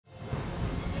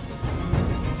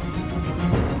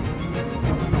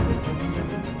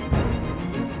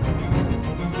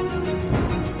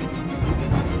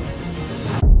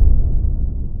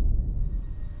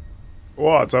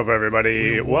What's up,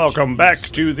 everybody? Welcome back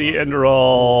to the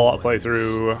Enderal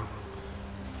playthrough,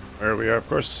 where we are, of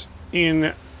course,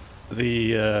 in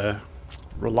the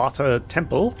Rolata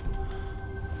Temple.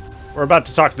 We're about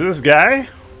to talk to this guy.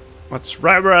 That's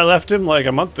right where I left him, like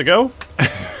a month ago,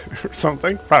 or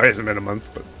something. Probably hasn't been a month,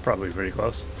 but probably pretty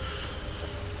close.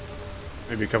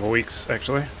 Maybe a couple weeks,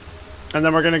 actually. And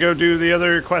then we're gonna go do the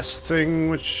other quest thing,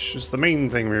 which is the main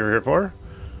thing we were here for.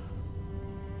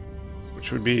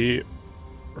 Which would be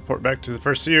report back to the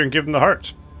first seer and give him the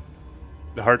heart.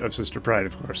 The heart of Sister Pride,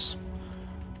 of course.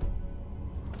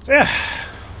 So yeah,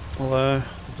 we'll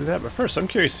do that. But first, I'm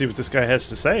curious to see what this guy has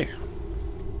to say.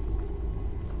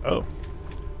 Oh.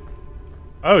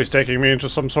 Oh, he's taking me into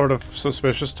some sort of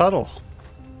suspicious tunnel.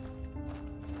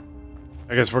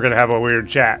 I guess we're going to have a weird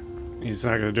chat. He's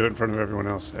not going to do it in front of everyone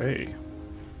else. Hey.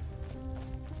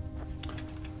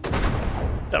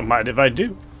 Don't mind if I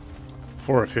do.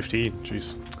 4 of 15,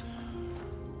 jeez.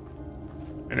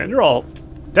 And Enderal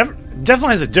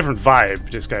definitely has a different vibe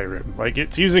to Skyrim. Like,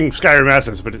 it's using Skyrim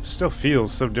assets, but it still feels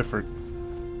so different.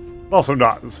 Also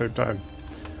not at the same time.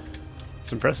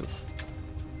 It's impressive.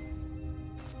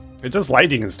 It does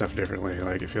lighting and stuff differently,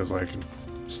 like, it feels like,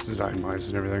 just design-wise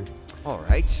and everything.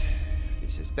 Alright,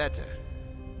 this is better.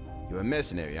 You're a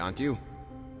mercenary, aren't you?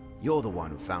 You're the one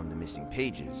who found the missing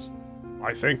pages.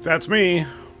 I think that's me.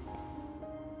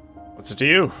 What's it to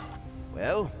you?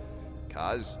 Well,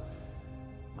 cause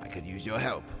I could use your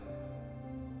help.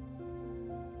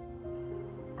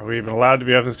 Are we even allowed to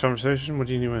be having this conversation? What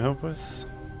do you need my help with?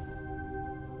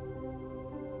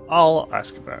 I'll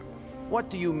ask about.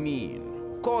 What do you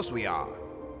mean? Of course we are.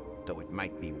 Though it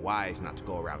might be wise not to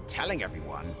go around telling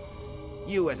everyone.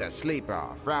 You as a sleeper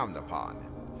are frowned upon.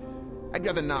 I'd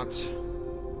rather not.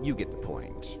 You get the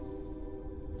point.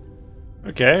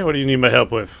 Okay, what do you need my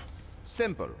help with?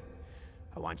 Simple.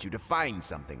 I want you to find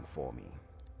something for me.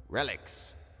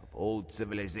 Relics of old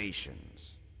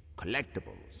civilizations.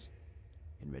 Collectibles.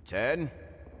 In return,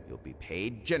 you'll be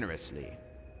paid generously.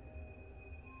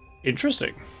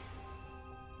 Interesting.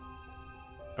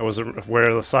 I wasn't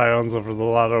aware the scions of the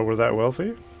Lotto were that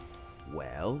wealthy.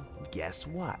 Well, guess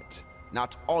what?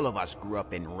 Not all of us grew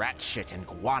up in rat shit and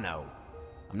guano.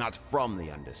 I'm not from the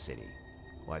Undercity.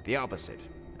 Quite the opposite,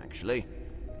 actually.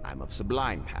 I'm of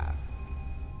Sublime Path.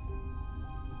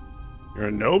 You're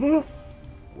a noble?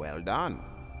 Well done.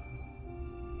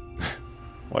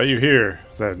 Why are you here,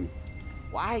 then?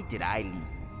 Why did I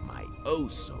leave my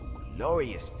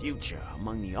oh-so-glorious future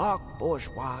among the Arc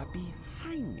Bourgeois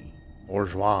behind me?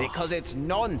 Bourgeois. Because it's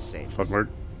nonsense. Fun word.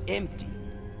 Empty,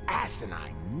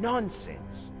 asinine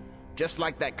nonsense. Just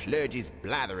like that clergy's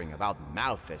blathering about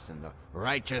Malthus and the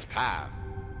righteous path.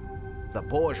 The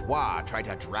bourgeois try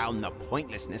to drown the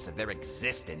pointlessness of their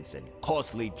existence in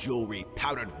costly jewelry,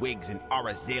 powdered wigs, and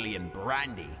Arazalian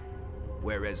brandy.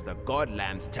 Whereas the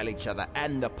godlambs tell each other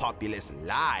and the populace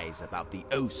lies about the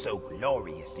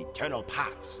oh-so-glorious eternal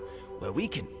paths, where we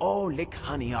can all lick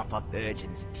honey off a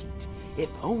virgin's teat, if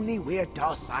only we're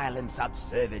docile and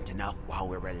subservient enough while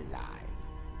we're alive.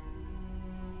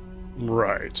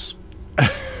 Right.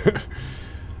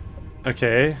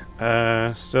 Okay,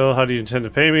 still, how do you intend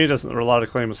to pay me? Doesn't the Rolata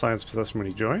claim a science possession when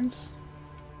he joins?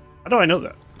 How do I know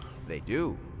that? They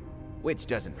do, which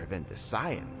doesn't prevent the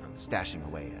scion from stashing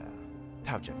away a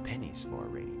pouch of pennies for a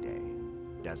rainy day,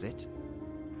 does it?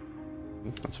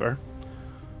 That's fair.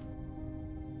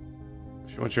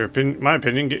 If you want your my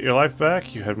opinion, get your life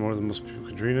back. You had more than most people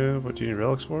could dream of. What do you need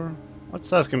relics for?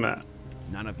 Let's ask him that.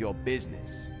 None of your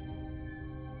business.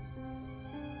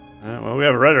 Well, we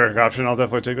have a rhetoric option. I'll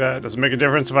definitely take that. Does it make a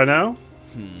difference if I know?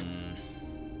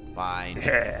 Fine.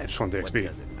 Yeah, I just want the XP. What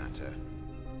does it matter?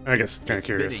 I guess kind of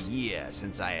curious. It's been a year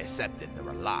since I accepted the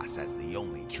Relas as the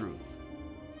only truth.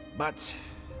 But,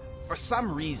 for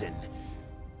some reason,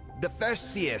 the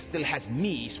first seer still has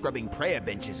me scrubbing prayer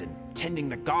benches and tending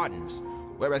the gardens,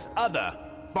 whereas other,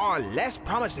 far less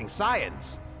promising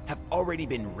scions have already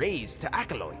been raised to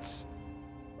acolytes.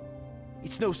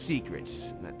 It's no secret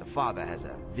that the father has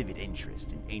a vivid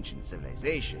interest in ancient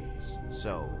civilizations,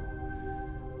 so,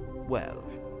 well...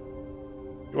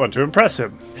 You want to impress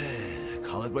him.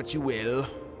 Call it what you will.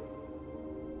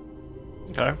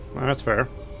 Okay, well, that's fair.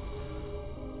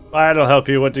 I'll help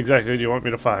you. What exactly do you want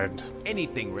me to find?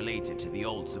 Anything related to the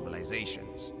old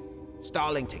civilizations.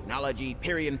 Starling technology,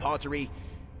 Pyrian pottery.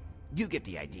 You get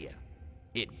the idea.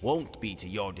 It won't be to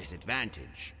your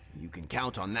disadvantage. You can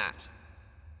count on that.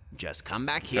 Just come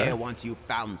back here once you've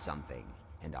found something,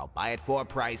 and I'll buy it for a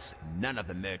price none of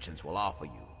the merchants will offer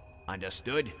you.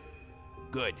 Understood?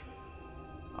 Good.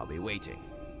 I'll be waiting.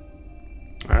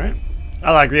 Alright.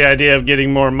 I like the idea of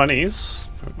getting more monies.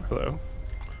 Oh, hello.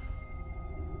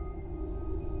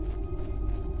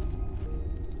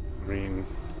 mean...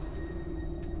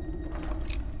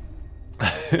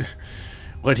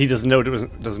 What he doesn't know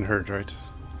doesn't hurt, right?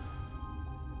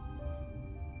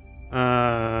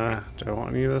 Do I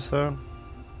want any of this, though?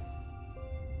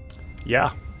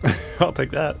 Yeah. I'll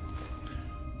take that.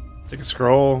 Take a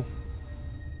scroll.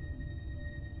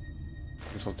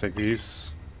 Guess I'll take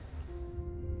these.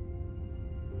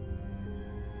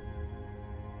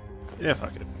 Yeah,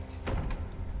 fuck it.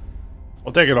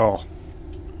 I'll take it all.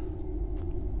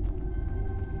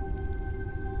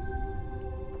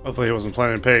 Hopefully he wasn't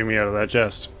planning on paying me out of that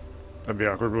chest. That'd be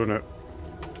awkward, wouldn't it?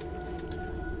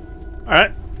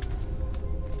 Alright.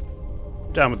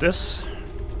 Down with this.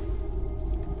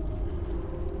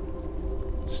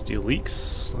 Steel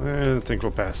leaks. I think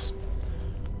we'll pass.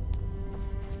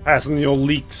 Passing the old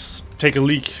leaks. Take a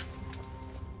leak.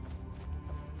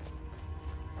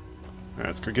 Alright,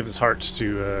 let's go give this heart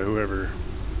to whoever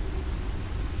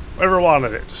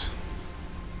wanted it.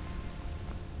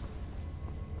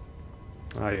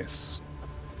 Ah, yes.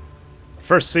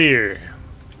 First seer.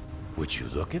 Would you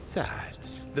look at that?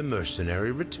 The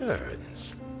mercenary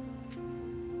returns.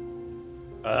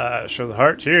 Show the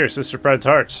heart. Here, Sister Pride's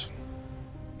heart.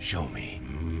 Show me.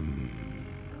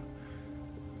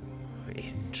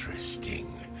 Interesting.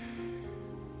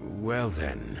 Well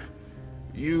then,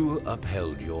 you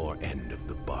upheld your end of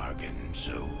the bargain,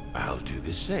 so I'll do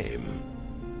the same.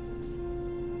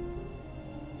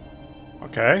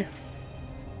 Okay.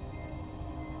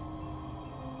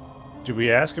 Did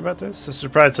we ask about this? Sister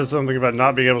Pride said something about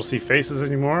not being able to see faces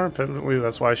anymore. Apparently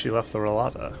that's why she left the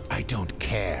Relata. I don't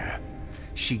care.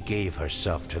 She gave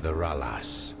herself to the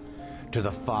Ralas, to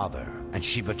the Father, and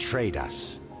she betrayed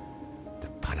us. The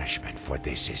punishment for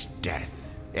this is death.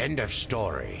 End of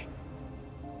story.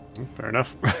 Fair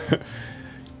enough.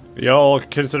 Y'all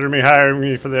consider me hiring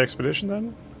me for the expedition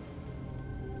then?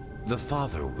 The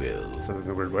Father will. Said it in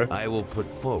a weird way. I will put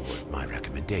forward my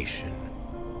recommendation.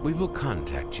 We will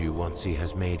contact you once he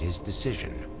has made his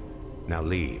decision. Now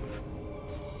leave.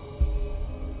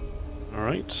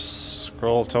 Alright.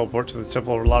 Scroll teleport to the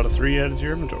Temple of Relata 3 added to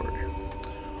your inventory.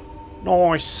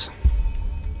 Nice.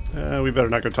 We better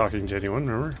not go talking to anyone,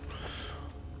 remember?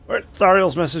 Alright,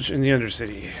 Thariel's message in the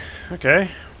Undercity. Okay.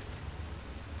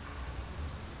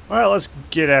 Well, let's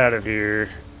get out of here,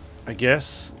 I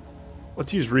guess.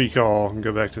 Let's use recall and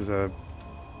go back to the...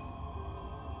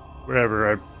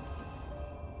 wherever I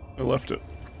left it.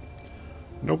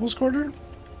 Noble's Quarter?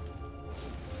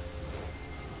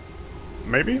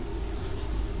 Maybe?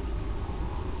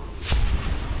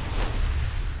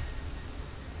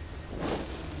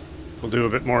 We'll do a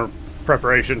bit more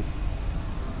preparation.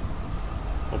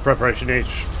 Well, preparation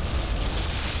H.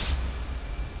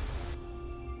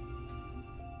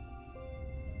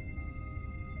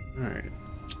 Alright.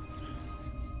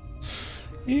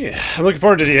 Yeah, I'm looking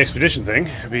forward to the expedition thing.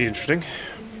 It'll be interesting.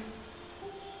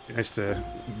 Be nice to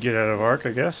get out of Ark,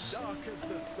 I guess. Dark as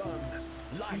the sun,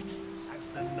 light as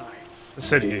the night. The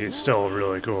city is still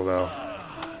really cool, though.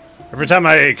 Every time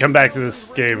I come back to this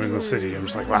game in the city, I'm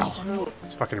just like, wow,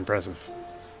 it's fucking impressive.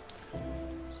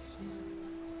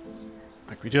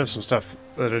 Like, we do have some stuff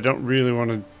that I don't really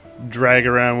want to drag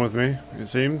around with me, it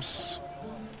seems.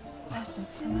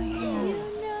 Lessons for my hair.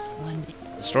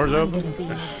 The store's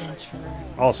open?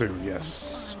 All soon,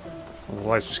 yes. Well, the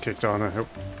lights just kicked on, I hope.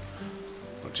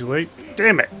 Not too late.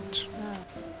 Damn it!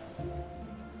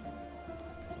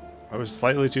 I was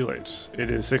slightly too late. It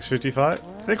is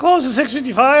 6:55. They close at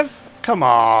 6:55? Come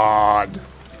on!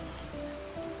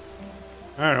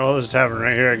 Alright, well, there's a tavern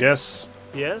right here, I guess.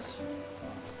 Yes?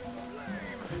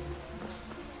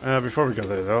 Before we go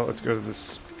there, though, let's go to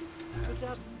this.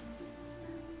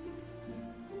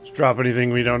 Let's drop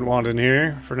anything we don't want in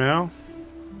here for now.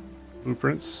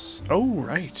 Blueprints. Oh,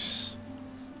 right.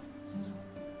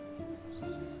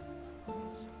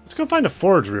 Let's go find a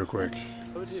forge real quick.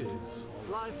 Oh, it is.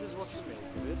 Life is what you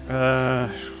make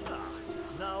of it.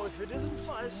 Now, if it isn't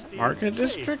my steam Market trade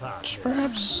district, partner,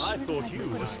 perhaps? I thought you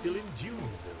were still in Duneville.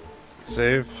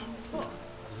 Save. Huh.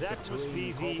 That must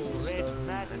be the Red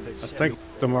Madness. I think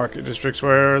the market district's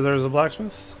where there's a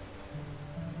blacksmith.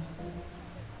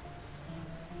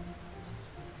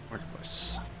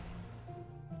 Marketplace.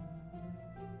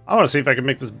 I want to see if I can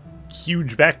make this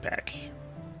huge backpack.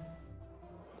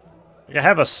 Like, I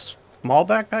have a small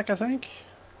backpack, I think?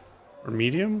 Or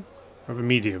medium? I have a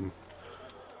medium.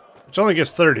 Which only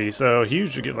gets 30, so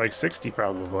huge would get like 60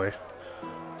 probably.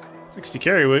 60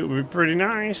 carry weight would be pretty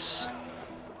nice.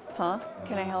 Huh?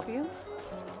 Can I help you?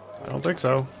 I don't think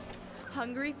so.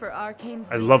 Hungry for arcane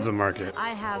I love the market. I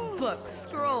have books,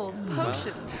 scrolls,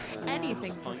 potions,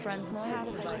 anything for friends and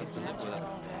tavern.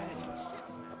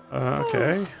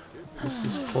 Okay. This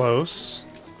is close.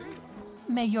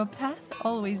 May your path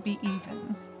always be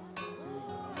even.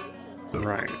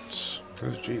 Right. Oh,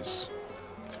 jeez.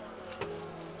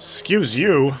 Excuse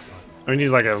you. I need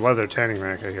like a leather tanning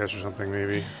rack, I guess, or something,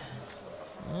 maybe.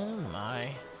 Oh my.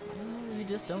 You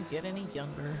just don't get any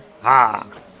younger. Ah!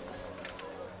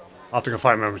 I'll have to go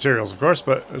find my materials, of course,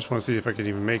 but I just want to see if I can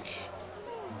even make...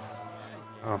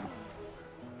 Oh.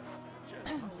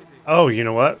 Oh, you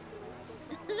know what?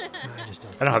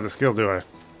 I don't have the skill, do I?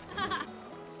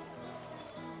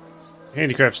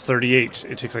 Handicraft's 38.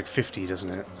 It takes like 50, doesn't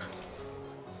it?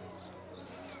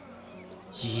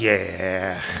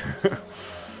 Yeah.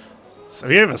 So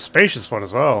we have a spacious one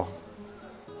as well.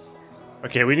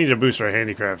 Okay, we need to boost our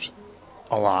handicraft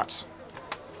a lot.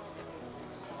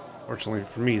 Fortunately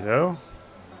for me, though,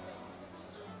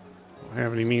 I don't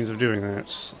have any means of doing that.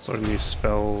 Let's learn these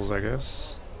spells, I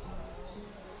guess.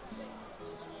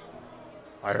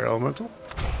 Fire Elemental.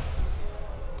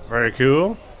 Very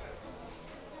cool.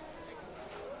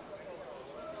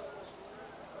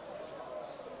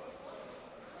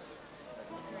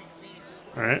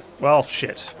 Alright, well,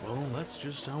 shit. Well, that's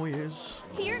just how he is.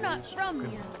 You're not from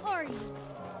here, are you?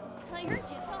 I heard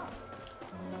you talk.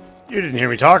 You didn't hear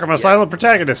me talk. I'm a silent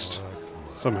protagonist.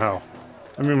 Somehow.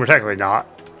 I mean, we're technically not.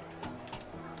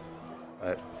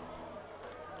 But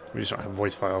we just don't have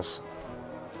voice files.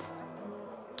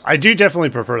 I do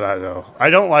definitely prefer that, though. I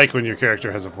don't like when your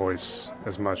character has a voice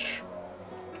as much.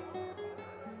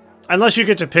 Unless you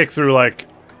get to pick through, like,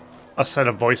 a set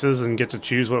of voices and get to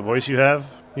choose what voice you have.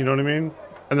 You know what I mean?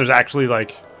 And there's actually,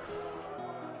 like,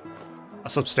 a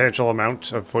substantial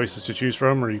amount of voices to choose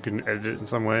from, or you can edit it in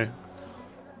some way.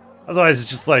 Otherwise, it's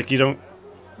just like you don't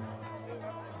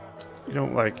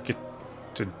like get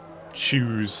to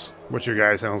choose what your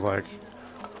guy sounds like.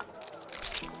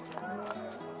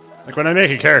 Like when I make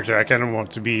a character, I kind of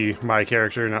want to be my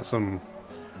character, not some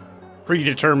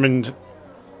predetermined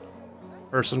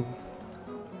person.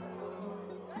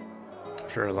 I'm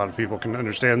sure a lot of people can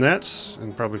understand that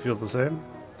and probably feel the same.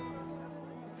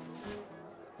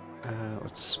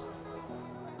 Let's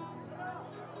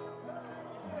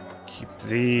keep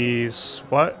these.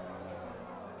 What?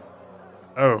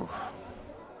 Oh.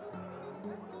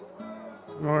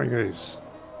 Ignoring these.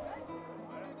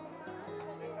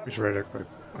 Which right?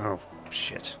 Oh,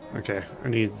 shit. Okay, I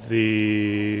need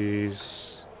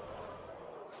these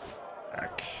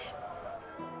back.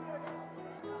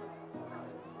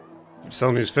 Keep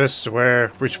selling these fists to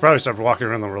wear. We should probably start walking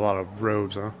around them with a lot of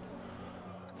robes, huh?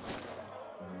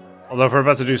 Although if we're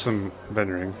about to do some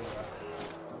vendoring,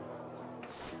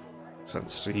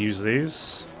 sense to use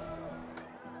these.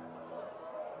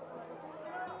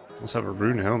 Let's have a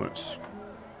rune helmet.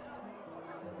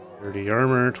 30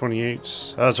 armor, 28.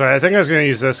 Oh, that's right. I think I was going to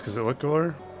use this because it looked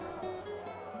cooler.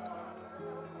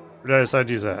 Or did I decide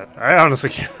to use that? I honestly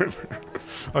can't remember.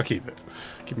 I'll keep it.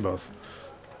 Keep them both.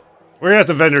 We're going to have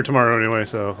to vendor tomorrow anyway,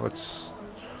 so let's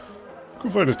go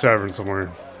find a tavern somewhere.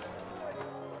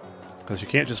 Because you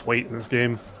can't just wait in this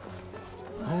game.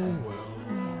 Oh, well.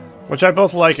 Which I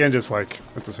both like and dislike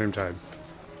at the same time.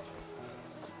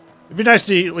 It'd be nice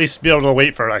to at least be able to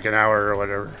wait for like an hour or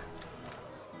whatever.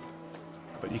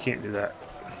 But you can't do that.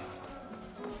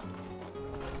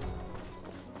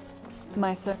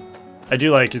 My sir. I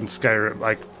do like in Skyrim,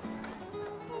 like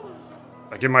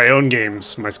in my own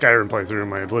games, my Skyrim playthrough and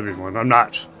my Oblivion one, I'm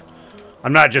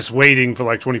not just waiting for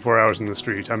like 24 hours in the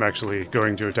street. I'm actually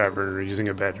going to a tavern or using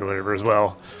a bed or whatever as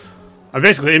well. I'm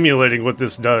basically emulating what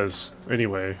this does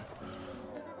anyway.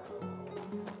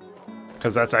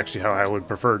 Because that's actually how I would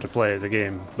prefer to play the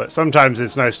game. But sometimes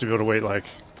it's nice to be able to wait like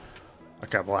a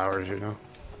couple hours, you know.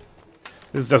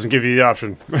 This doesn't give you the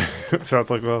option. So it's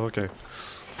like, well, okay.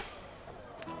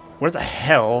 Where the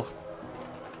hell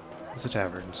is the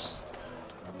taverns?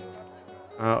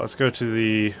 Let's go to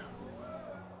the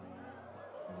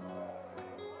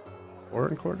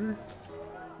Foreign Quarter,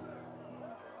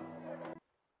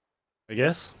 I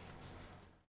guess.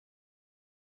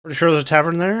 Pretty sure there's a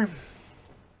tavern there.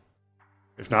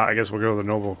 If not, I guess we'll go to the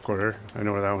Noble Quarter. I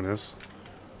know where that one is.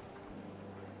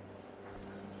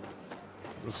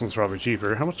 This one's probably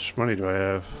cheaper. How much money do I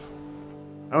have?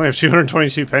 I only have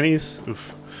 222 pennies.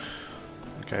 Oof.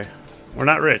 Okay. We're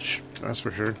not rich, that's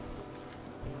for sure.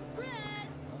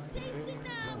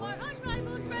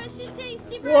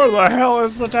 Where the hell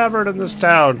is the tavern in this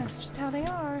town? That's just how they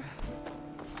are.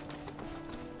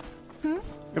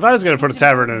 If I was going to put a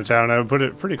tavern in a town, I would put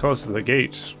it pretty close to the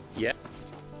gate. Yeah.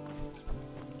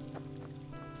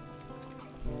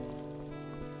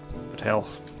 But hell,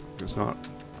 it's not.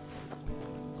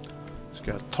 It's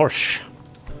got a torch.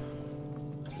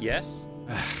 Yes.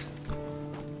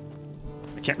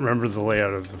 I can't remember the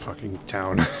layout of the fucking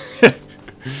town.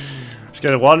 Just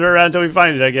gotta wander around until we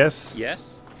find it, I guess.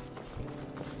 Yes.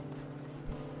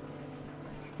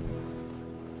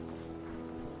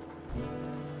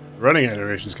 Running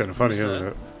animation is kind of funny, isn't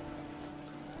it?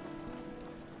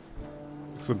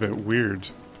 Looks a bit weird.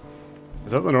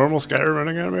 Is that the normal Skyrim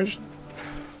running animation?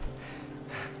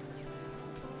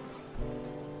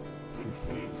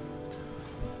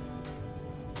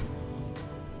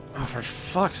 Oh, for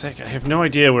fuck's sake, I have no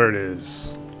idea where it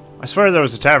is. I swear there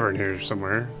was a tavern here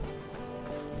somewhere.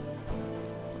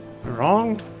 Am I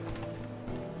wrong?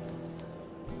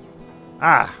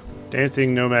 Ah!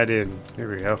 Dancing Nomad Inn. Here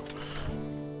we go.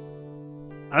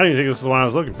 I don't even think this is the one I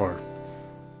was looking for.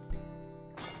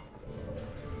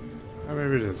 Oh,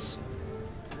 maybe it is.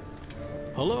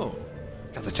 Hello.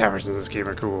 God, the taverns in this game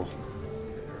are cool.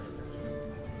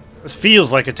 This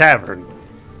feels like a tavern.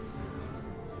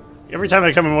 Every time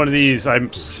I come in one of these,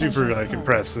 I'm super like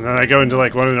impressed, and then I go into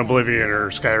like one in Oblivion or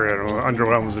Skyrim, and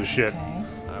underwhelmed as shit.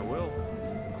 I will.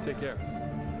 Take care.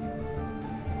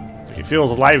 Like, it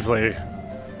feels lively.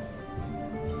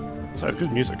 Besides,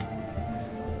 good music.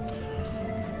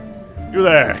 You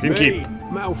there, you can keep.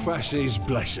 Malfash's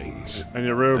blessings. In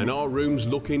your room. And our room's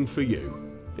looking for you.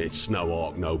 It's Snow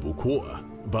Ark Noble Quarter,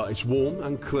 but it's warm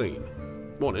and clean.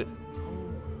 Want it?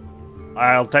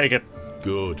 I'll take it.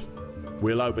 Good.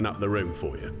 We'll open up the room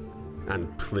for you.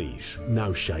 And please,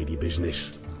 no shady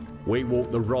business. We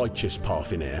walk the righteous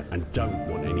path in here and don't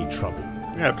want any trouble.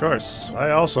 Yeah, of course.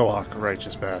 I also walk a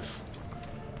righteous path.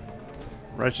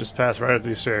 Righteous path right up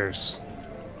these stairs.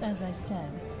 As I said,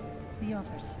 the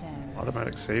offer stands.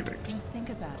 Automatic saving. Just think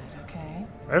about it, okay?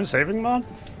 I have a saving mod?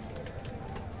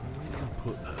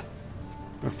 Put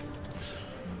that.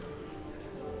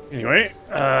 Anyway,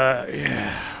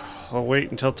 yeah. I'll wait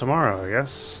until tomorrow, I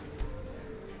guess.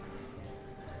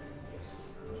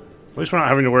 At least we're not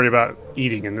having to worry about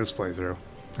eating in this playthrough.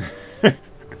 I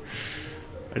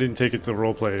didn't take it the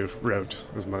roleplay route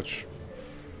as much.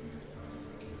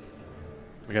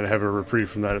 I gotta have a reprieve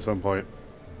from that at some point.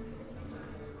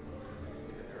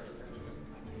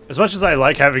 As much as I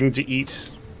like having to eat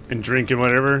and drink and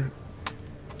whatever,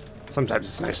 sometimes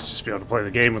it's nice to just be able to play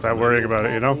the game without worrying about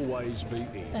it, you know?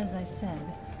 As I said,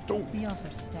 the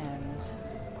offer stands.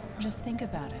 Just think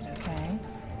about it, okay?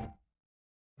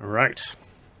 Alright.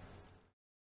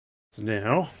 So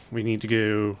now, we need to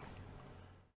go...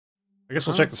 I guess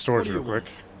we'll check the storage real quick.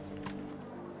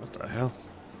 What the hell?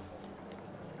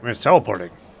 I mean, it's teleporting.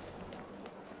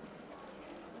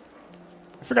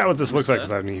 I forgot what this looks like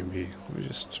without an EMB. Let me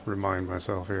just remind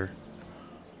myself here.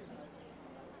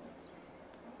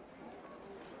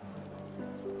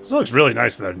 This looks really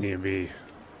nice without an EMB.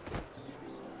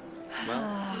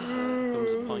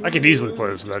 I could easily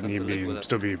play this without an EMB and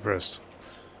still be impressed.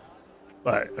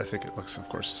 But I think it looks, of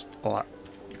course, a lot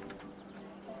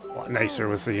nicer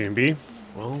with the EMB.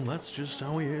 Well, that's just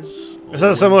how he is. It has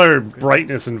a similar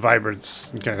brightness and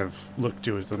vibrance and kind of look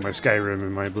to it that my Skyrim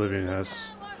and my Oblivion has.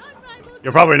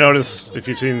 You'll probably notice, if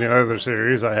you've seen the other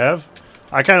series I have,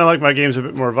 I kind of like my games a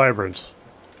bit more vibrant.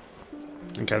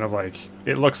 And kind of like,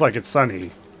 it looks like it's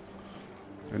sunny.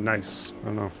 And nice. I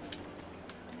don't know.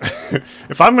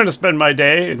 If I'm going to spend my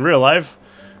day in real life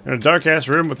in a dark-ass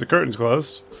room with the curtains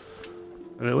closed,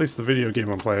 then at least the video game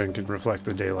I'm playing can reflect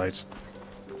the daylight.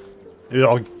 Maybe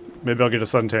I'll get a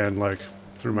suntan, like,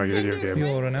 through my video game.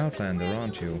 You're an outlander,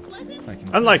 aren't you?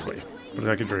 Unlikely, but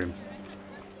I could dream.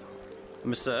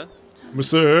 Monsieur?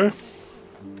 Monsieur?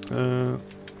 Oh,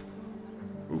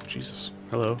 Jesus.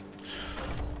 Hello.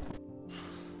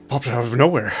 Popped out of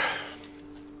nowhere.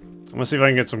 I'm gonna see if I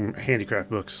can get some handicraft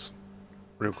books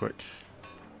real quick.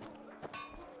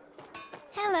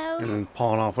 Hello. And then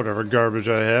pawn off whatever garbage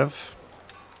I have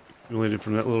related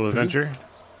from that little adventure.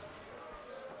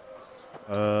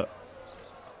 Where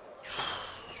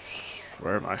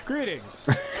am I? Greetings.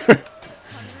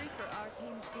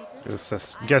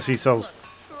 Guess he sells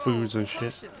foods and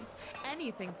shit.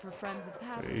 Anything for friends of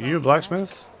past. Are you a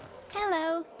blacksmith?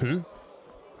 Hello.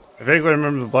 I vaguely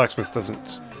remember the blacksmith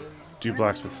doesn't do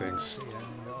blacksmith things.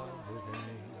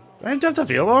 Do I have to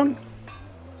feel on?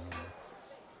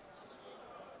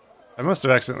 I must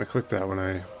have accidentally clicked that when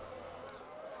I...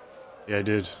 Yeah, I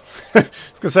did. I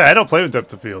was gonna say, I don't play with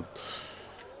depth of field.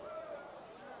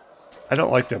 I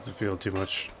don't like depth of field too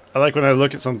much. I like when I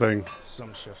look at something,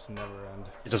 Some shifts never end.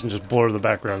 it doesn't just blur the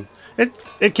background.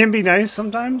 It can be nice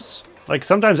sometimes. Like,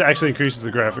 sometimes it actually increases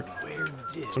the graphic.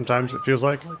 Sometimes it feels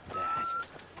like.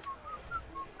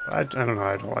 I don't know,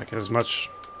 I don't like it as much.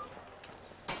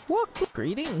 What?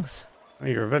 Greetings. Oh,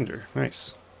 you're a vendor.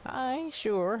 Nice. Aye,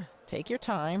 sure. Take your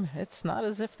time. It's not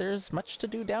as if there's much to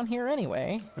do down here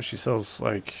anyway. She sells,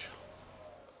 like,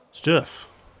 stuff.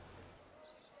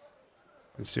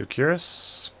 And steel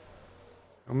cuirass.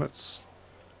 Helmets.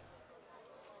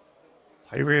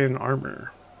 Hyrian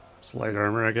armor. It's light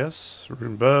armor, I guess.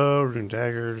 Rune bow, rune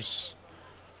daggers.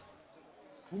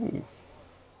 Ooh.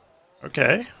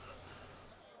 Okay.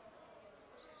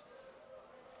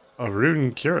 A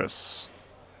rune cuirass.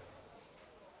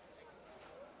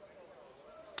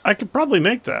 I could probably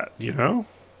make that, you know?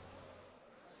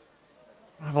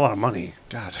 I have a lot of money.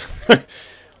 God.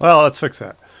 Well, let's fix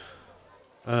that.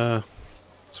 So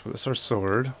that's our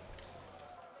sword.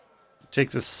 Take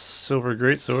this silver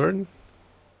greatsword.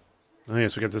 Oh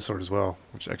yes, we got this sword as well,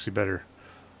 which is actually better.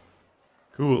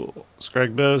 Cool.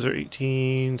 Scrag bows are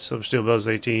 18. Silver steel bows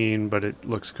 18, but it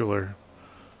looks cooler.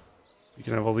 So you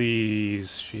can have all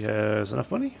these. She has enough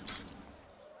money?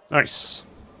 Nice.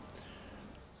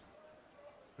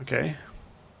 Okay.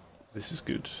 This is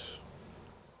good.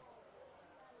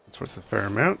 It's worth a fair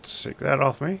amount. Take that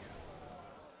off me.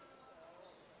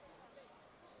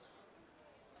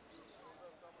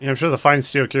 Yeah, I'm sure the fine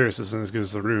steel cuirass isn't as good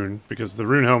as the rune, because the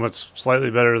rune helmet's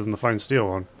slightly better than the fine steel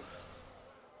one.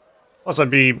 Plus, I'd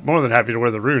be more than happy to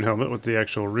wear the rune helmet with the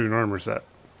actual rune armor set.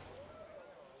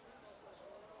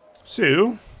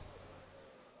 So,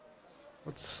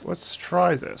 let's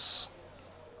try this.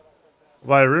 We'll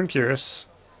buy a rune cuirass.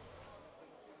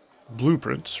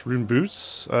 Blueprint, rune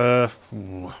boots.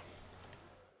 We'd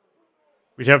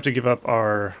have to give up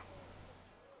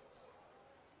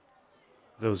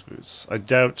those boots. I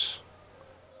doubt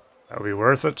that would be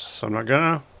worth it, so I'm not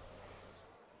gonna.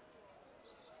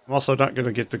 I'm also not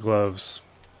gonna get the gloves.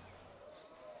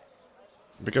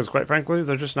 Because quite frankly,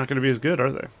 they're just not gonna be as good,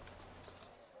 are they?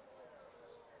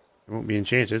 They won't be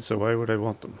enchanted, so why would I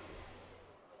want them?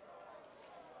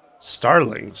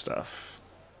 Starling stuff.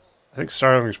 I think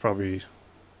Starling's probably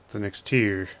the next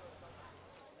tier.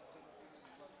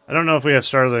 I don't know if we have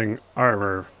Starling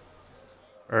armor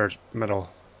or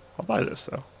metal. I'll buy this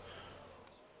though.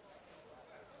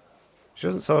 She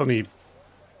doesn't sell anything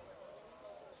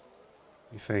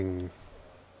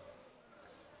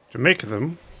to make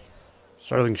them.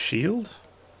 Starling shield?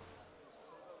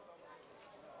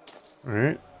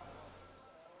 Alright.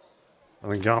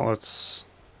 Starling gauntlets.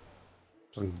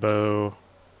 Starling bow.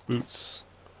 Boots.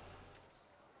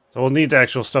 So we'll need the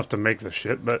actual stuff to make this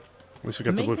shit, but at least we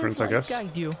got the blueprints, I guess.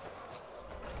 Guide you.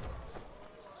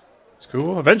 It's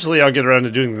cool. Eventually I'll get around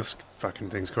to doing this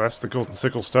fucking thing's quest, the golden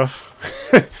sickle stuff.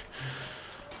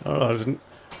 Oh,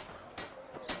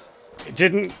 it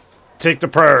didn't take the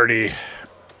priority,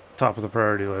 top of the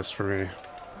priority list for me.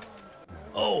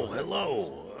 Oh,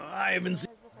 hello. I haven't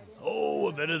seen... Oh,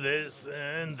 a bit of this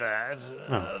and that.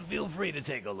 Feel free to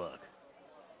take a look.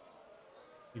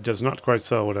 He does not quite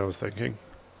sell what I was thinking.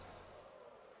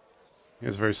 He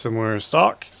has very similar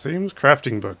stock, seems.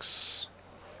 Crafting books.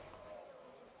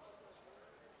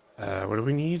 What do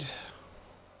we need?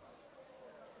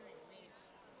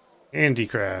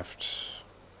 Handicraft.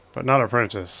 But not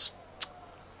apprentice.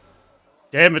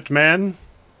 Damn it, man.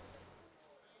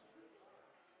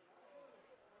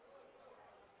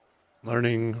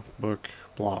 Learning book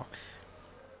block.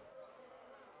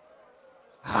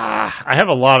 I have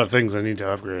a lot of things I need to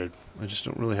upgrade. I just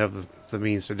don't really have the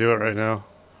means to do it right now.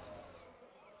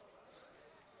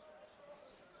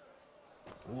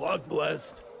 Walk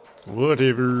blessed.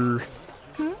 Whatever.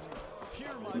 Hear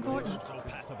my words, O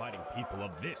path-abiding people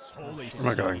of this holy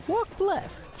Where am I going? Walk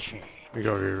blessed. Let me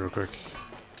go over here real quick.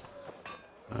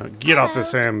 Get off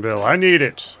this anvil. I need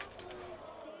it.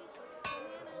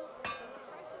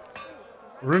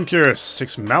 Rune cuirass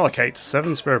takes malachite,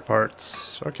 7 spare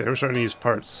parts. Okay, we're starting to use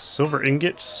parts. Silver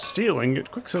ingot, steel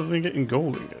ingot, quicksilver ingot, and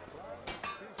gold ingot.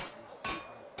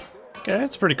 Okay,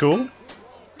 that's pretty cool.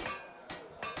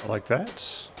 I like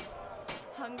that.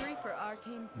 Hungry for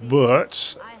arcane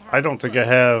But I don't think I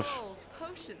have.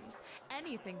 potions,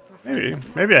 anything for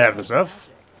Maybe I have the stuff.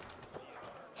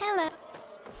 Hello.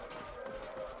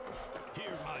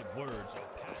 Hear my words, O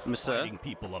Monsieur?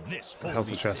 people of this What the hell's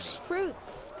the chest?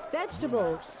 Fruits,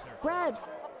 vegetables, bread.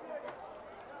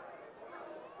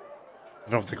 I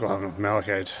don't think we'll have enough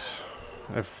malachite.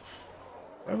 I have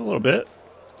a little bit.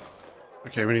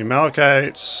 Okay, we need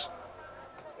malachite.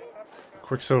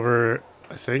 Quicksilver,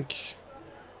 I think.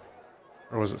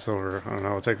 Or was it silver? I don't know.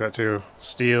 I'll take that too.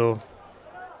 Steel.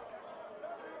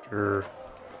 Sure.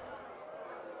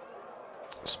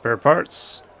 Spare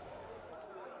parts.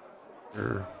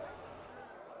 Sure.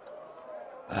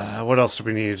 What else do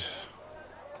we need?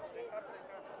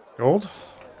 Gold?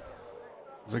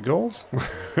 Is it gold?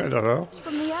 I don't know.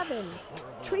 From the happen.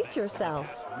 Treat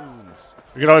yourself.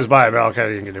 We can always buy a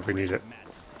malachite ingot if we need it.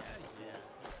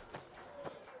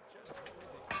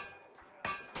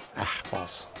 Ah,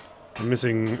 balls. I'm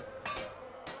missing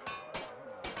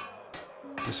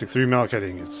 3 malachite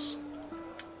ingots.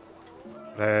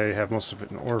 But I have most of it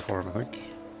in ore form, I think.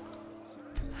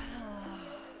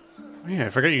 Oh, yeah, I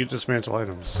forgot you could dismantle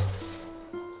items.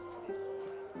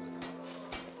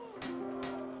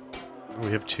 Oh,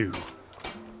 we have 2.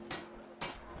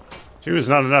 2 is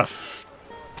not enough.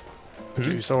 Do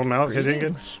you sell malachite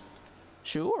ingots?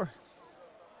 Sure.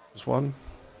 Just 1?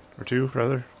 Or 2,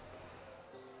 rather?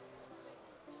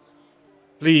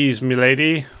 Please,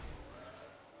 milady.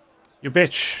 You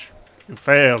bitch. You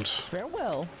failed.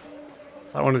 Farewell.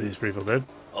 I thought one of these people did.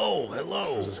 Oh,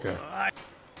 hello. Who's this guy?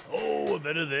 Oh, a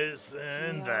bit of this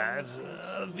and that.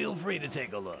 Feel free to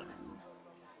take a look.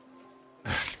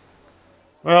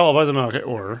 Well, I'll buy the malachite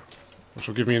ore, which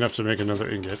will give me enough to make another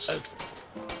ingot.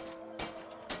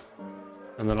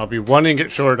 And then I'll be 1 ingot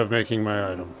short of making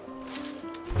my item.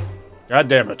 God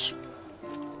damn it.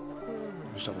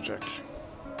 Just double check.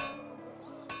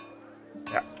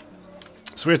 Yeah.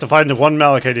 So we have to find the 1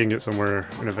 malachite ingot somewhere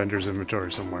in a vendor's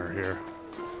inventory somewhere here.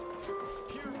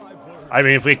 I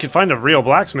mean, if we could find a real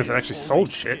blacksmith that actually sold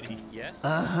shit.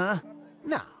 Uh-huh.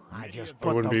 No, I just It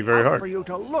put wouldn't them be very out hard. for you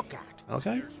to look at.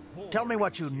 Okay. Tell me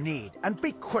what you need, and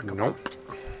be quick about it.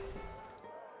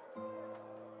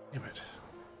 Damn it.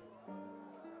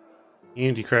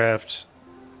 Handicraft.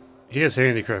 He has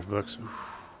handicraft books.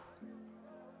 Oof.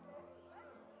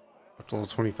 Up to level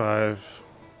 25.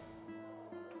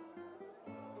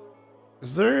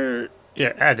 Is there...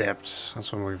 Yeah, adept.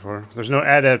 That's what I'm looking for. There's no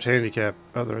adept handicap.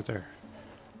 Oh, they're right there.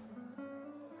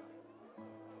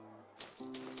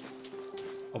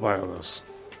 I'll buy all those.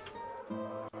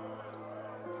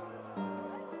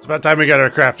 It's about time we got our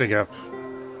crafting up.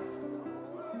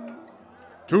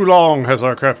 Too long has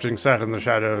our crafting sat in the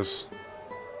shadows.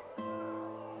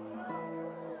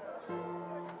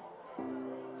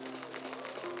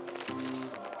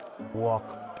 Walk.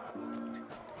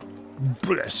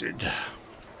 Blessed.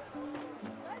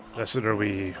 Blessed are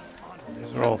we.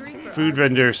 These are all food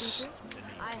vendors.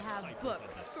 I have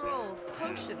books, scrolls,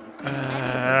 potions.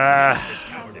 This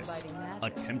cowardice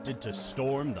attempted to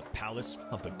storm the palace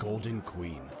of the Golden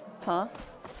Queen. Huh?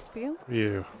 You?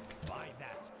 You. By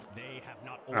that, they have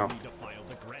not Oh. only defiled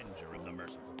the grandeur of the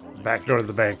merciful Golden Back door to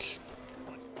the bank.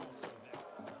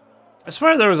 I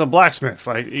swear there was a blacksmith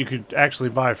like you could actually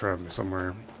buy from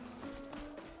somewhere.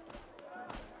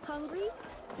 Hungry?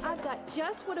 I've got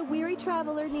just what a weary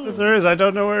traveler needs. If there is, I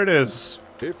don't know where it is.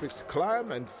 If it's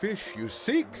clam and fish you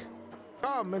seek,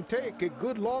 come and take a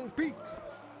good long peek.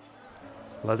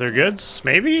 Leather goods?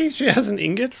 Maybe she has an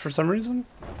ingot for some reason.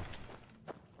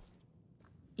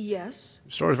 Yes.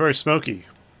 The store is very smoky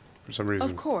for some reason.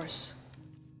 Of course.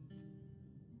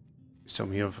 Please tell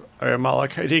me of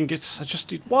malachite ingots. I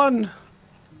just need 1.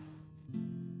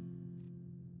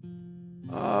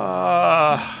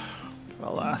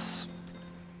 Alas.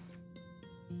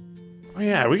 Oh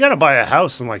yeah, we gotta buy a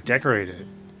house and like decorate it.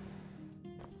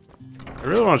 I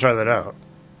really want to try that out.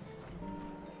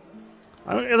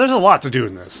 I mean, there's a lot to do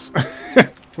in this.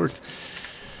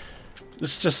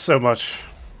 There's just so much.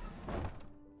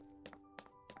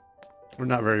 We're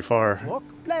not very far. Walk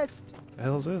blessed. What the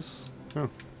hell is this? Oh.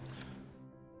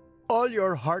 All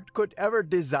your heart could ever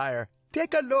desire.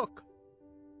 Take a look.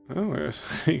 Oh, there's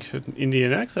a good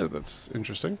Indian accent. That's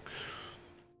interesting.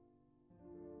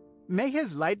 May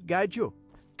his light guide you.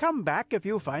 Come back if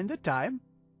you find the time.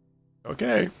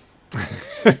 Okay.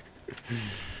 That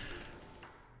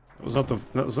was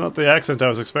not the accent I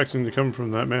was expecting to come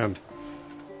from that man.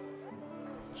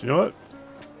 You know what?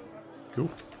 Cool.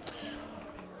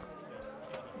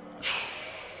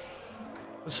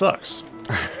 This sucks.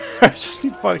 I just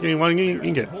need fucking 1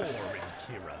 ingot.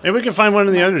 Maybe we can find one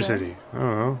in the Undercity. I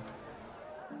don't know.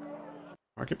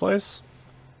 Marketplace?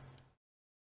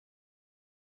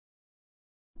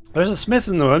 There's a smith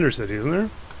in the Undercity, isn't there?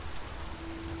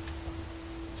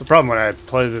 It's a problem when I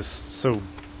play this so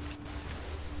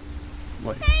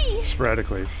like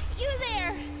sporadically. You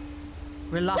there!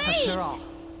 Relata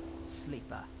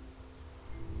sleeper.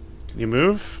 Can you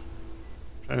move?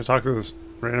 I'm trying to talk to this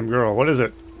random girl. What is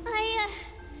it?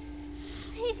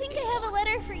 I think I have a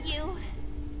letter for you.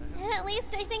 At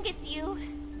least I think it's you.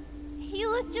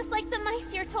 You look just like the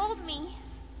Meister told me.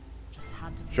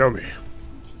 Show me.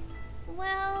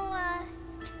 Well,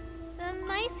 the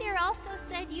Meister also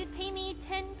said you'd pay me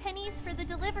 10 pennies for the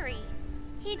delivery.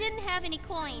 He didn't have any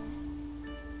coin.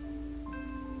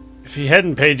 If he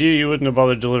hadn't paid you, you wouldn't have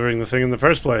bothered delivering the thing in the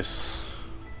first place.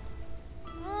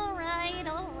 Alright,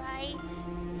 alright.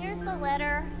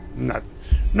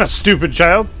 I'm not stupid,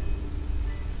 child.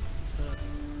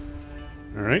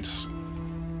 Alright.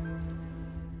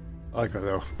 I like that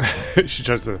though. She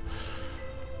tries to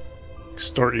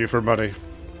extort you for money.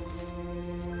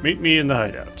 Meet me in the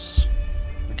hideouts.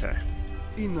 Okay.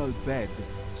 In a bed,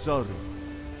 sorry.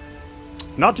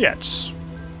 Not yet.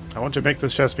 I want to make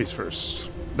this chess piece first.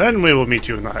 Then we will meet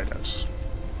you in the hideouts.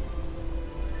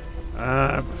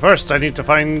 First I need to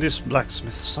find this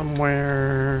blacksmith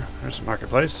somewhere. There's a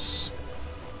marketplace.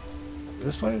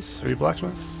 This place? Are you a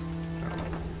blacksmith?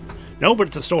 No, but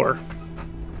it's a store.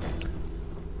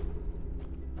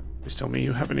 Please tell me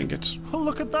you have an ingot. Oh,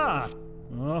 look at that!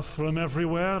 From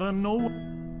everywhere and nowhere.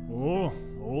 Oh,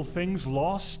 all things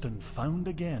lost and found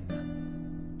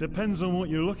again. Depends on what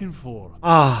you're looking for.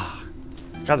 Ah,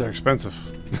 God, they're expensive.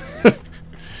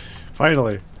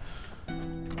 Finally.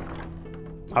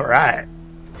 All right.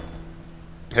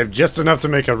 I have just enough to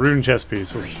make a rune chess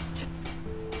piece. Please,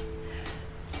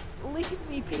 leave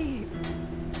me be.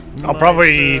 I'll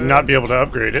probably not be able to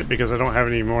upgrade it because I don't have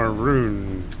any more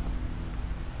rune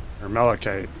or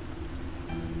malachite.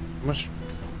 How much?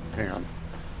 Hang on.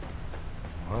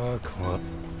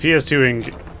 If he has 2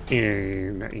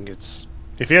 ingots.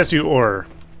 If he has 2 ore,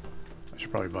 I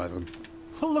should probably buy them.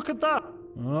 Oh, look at that!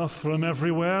 From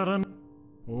everywhere and...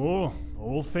 Oh,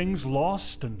 all things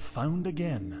lost and found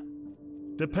again.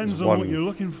 Depends on what you're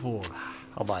looking for.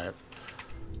 I'll buy it.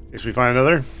 Guess we find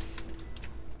another.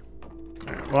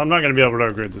 Right, well, I'm not going to be able to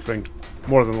upgrade this thing,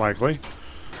 more than likely.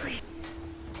 Which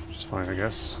is fine, I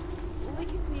guess.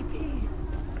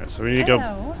 Right, so we need to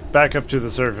go back up to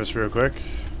the surface real quick.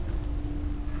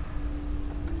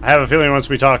 I have a feeling once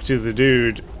we talk to the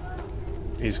dude,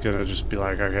 he's going to just be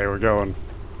like, okay, we're going.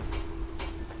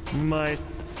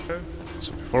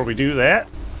 So before we do that,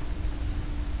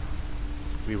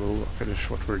 we will finish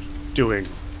what we're doing.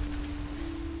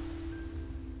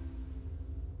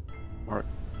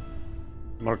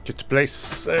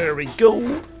 Marketplace. There we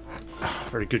go.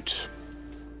 Very good.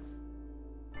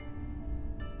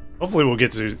 Hopefully we'll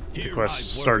get to the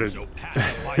quest started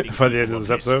by the end of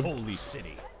this episode.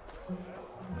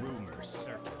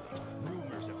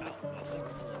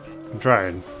 I'm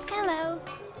trying. Hello.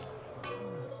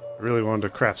 I really wanted to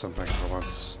craft something for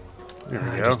once. There we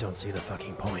go. I just don't see the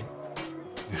fucking point.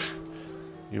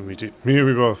 You and me too. Me and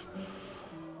me both.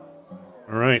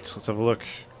 Alright, let's have a look.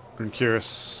 I'm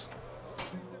curious.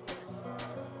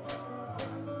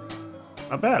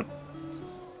 Not bad.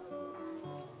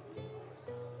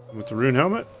 With the rune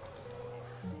helmet,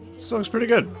 still looks pretty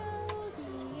good.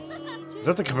 Is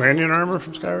that the companion armor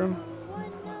from Skyrim?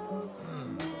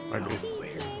 Might be.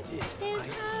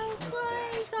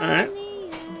 Alright.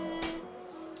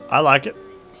 I like it.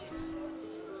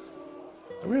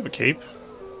 Do we have a cape?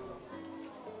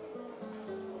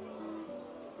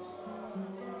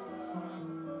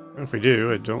 And if we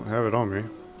do, I don't have it on me.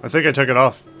 I think I took it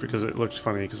off because it looked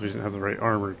funny because we didn't have the right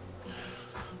armor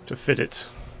to fit it.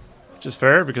 Which is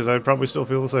fair because I'd probably still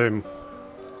feel the same.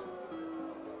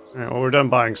 Alright, well, we're done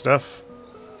buying stuff.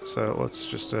 So let's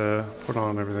just put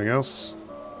on everything else.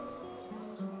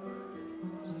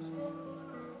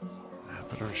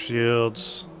 Put our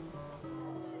shields.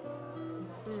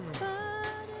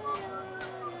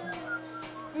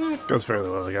 Goes fairly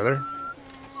well together.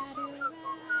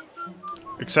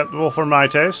 Acceptable for my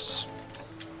tastes.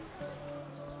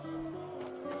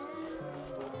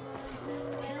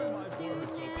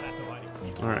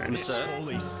 Alright.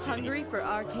 Hungry for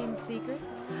arcane secrets?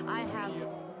 I have.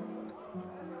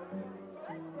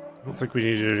 I don't think we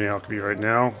need to do any alchemy right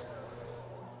now.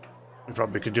 We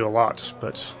probably could do a lot,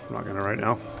 but I'm not gonna right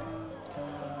now.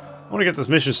 I want to get this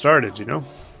mission started, you know?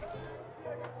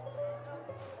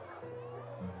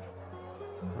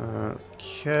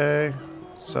 Okay.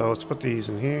 So let's put these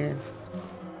in here.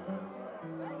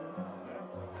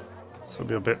 This will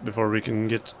be a bit before we can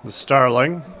get the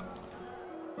Starling.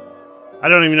 I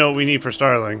don't even know what we need for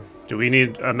Starling. Do we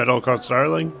need a metal called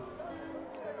Starling?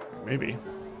 Maybe.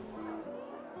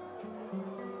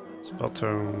 Spell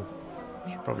tome.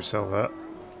 Should probably sell that.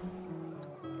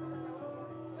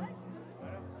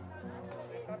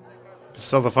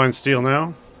 Sell the fine steel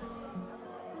now.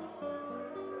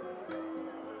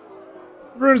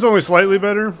 Rune's only slightly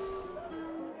better.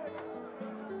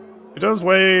 It does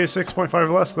weigh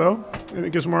 6.5 less though, and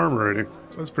it gives more armor rating,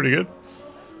 so that's pretty good.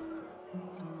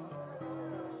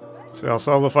 So I'll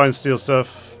sell the fine steel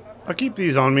stuff. I'll keep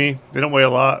these on me. They don't weigh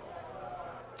a lot,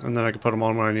 and then I can put them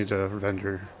on when I need to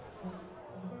vendor.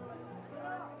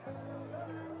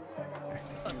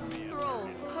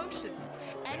 Scrolls, potions,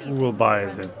 Who will buy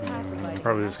the?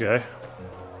 Probably this guy.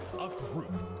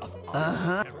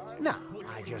 Uh-huh. No,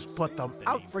 I just put them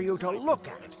out for you to look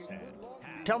at.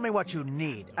 Tell me what you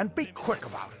need, and be quick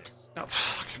about it. Oh,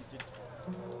 fuck.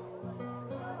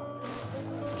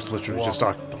 It's literally just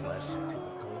talking.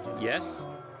 Yes?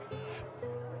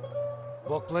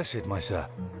 Walk blessed, my sir.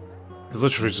 He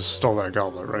literally just stole that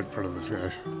goblet right in front of this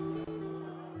guy.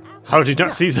 How did he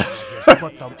not see that?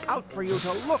 Put them out for you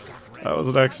to look at. That was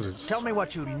an accident. Tell me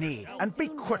what you need, and be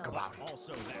quick about it.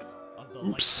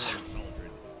 Oops.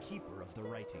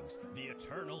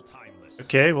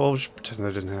 Okay, well, we'll just pretend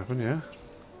that didn't happen, yeah?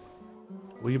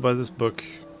 Will you buy this book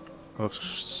of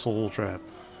Soul Trap?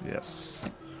 Yes.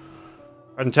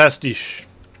 Fantastic.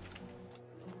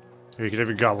 Here, you can have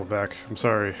your goblet back. I'm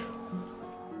sorry.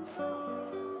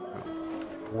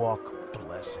 Walk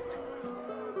blessed.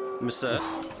 Monsieur.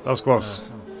 That was close.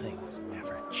 Some things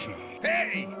never change.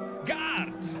 Hey,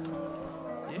 guards!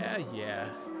 Yeah.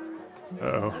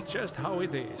 Uh-oh. That's just how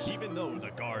it is. Even though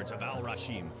the guards of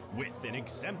Al-Rashim, with an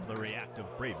exemplary act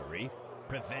of bravery,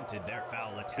 prevented their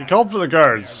foul attack, He called for the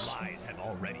guards.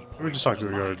 already Let me just talk to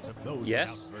the guard.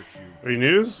 Yes? Any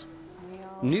news?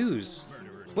 News?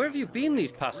 Where have you been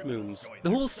these past moons? The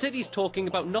whole city's talking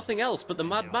about nothing else but the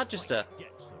Mad Magister.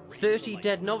 30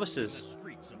 dead novices.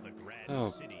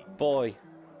 Oh, boy.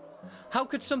 How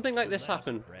could something like this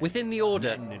happen? Within the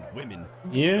Order?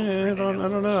 Yeah, I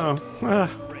don't know.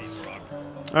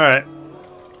 Alright.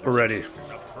 We're ready.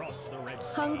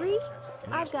 Hungry?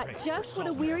 I've got just what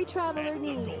a weary traveler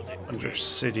needs. Under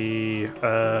City.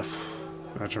 I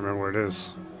have to remember where it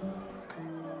is.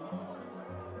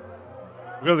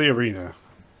 We'll go to the arena.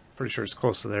 Pretty sure it's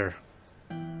close to there.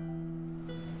 Am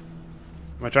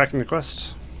I tracking the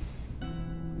quest?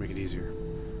 Make it easier.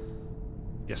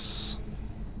 Yes.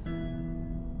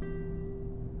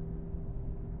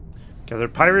 Gather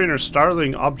Pyrene or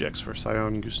Starling objects for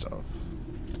Scion Gustav.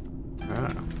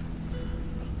 Ah.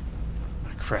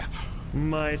 Crap.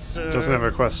 My sir. Doesn't have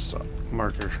a quest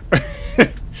marker.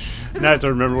 Now I have to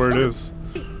remember where it is.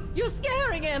 You're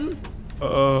scaring him.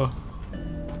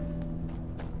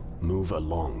 Move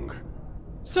along.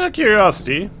 Just out of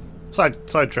curiosity,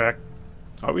 sidetrack.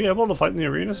 Are we able to fight in the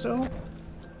arena still?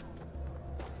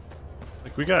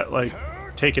 Like we got like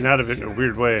taken out of it in a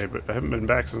weird way, but I haven't been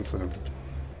back since then.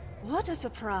 What a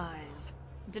surprise.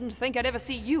 Didn't think I'd ever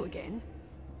see you again.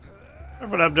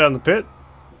 What happened down the pit?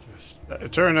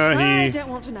 Eterna, I don't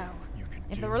want to know.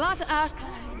 If the Relata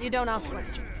asks, you don't ask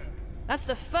questions. That's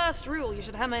the first rule you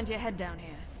should hammer into your head down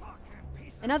here.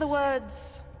 In other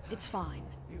words, it's fine.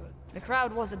 The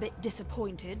crowd was a bit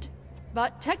disappointed,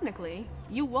 but technically,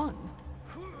 you won.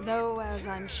 Though, as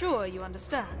I'm sure you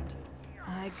understand,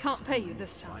 I can't pay you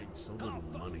this time.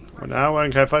 Well, now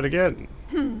when can I fight again?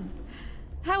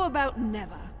 How about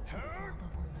never?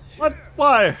 What?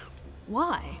 Why?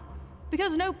 Why?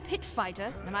 Because no pit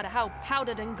fighter, no matter how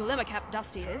powdered and glimmer-capped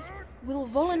dust he is, will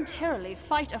voluntarily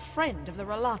fight a friend of the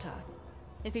Relata.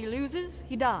 If he loses,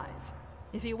 he dies.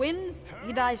 If he wins,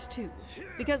 he dies too.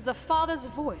 Because the Father's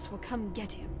voice will come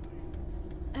get him.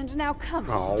 And now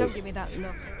come on, don't give me that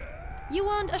look. You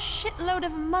earned a shitload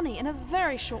of money in a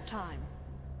very short time.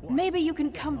 Maybe you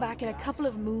can come back in a couple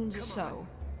of moons or so,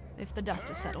 if the dust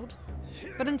is settled.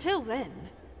 But until then,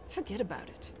 forget about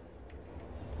it.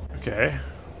 Okay.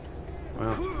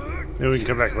 Well, maybe we can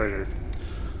come back later.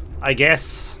 I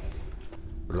guess.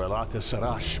 Relata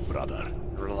Sarash, brother.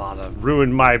 Relata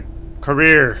ruined my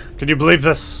career. Can you believe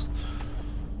this?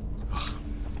 Oh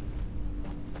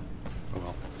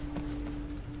well.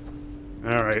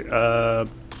 Alright,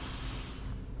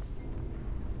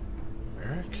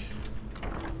 Merrick?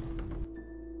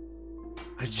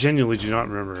 I genuinely do not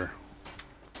remember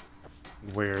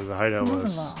where the hideout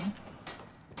was.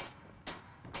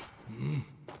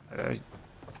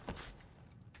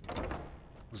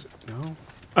 Was it? No?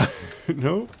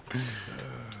 No?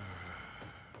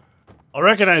 I'll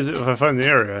recognize it if I find the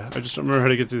area. I just don't remember how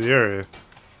to get to the area.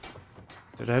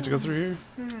 Did I have to go through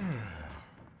here?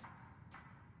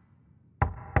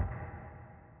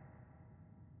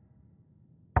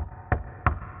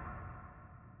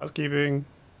 Housekeeping.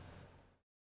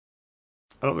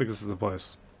 I don't think this is the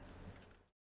place.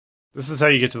 This is how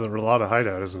you get to the Relata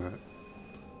hideout, isn't it?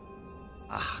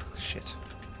 Ah, shit.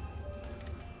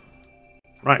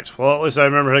 Right, well at least I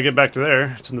remember how to get back to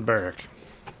there. It's in the barrack.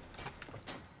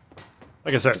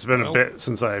 Like I said, it's been a bit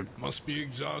since I must be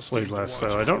exhausted played last,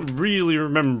 so I don't really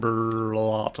remember a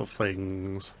lot of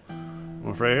things, I'm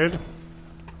afraid.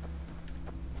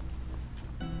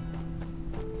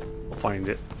 We'll find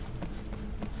it.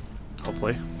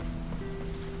 Hopefully.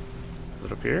 Is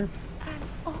it up here?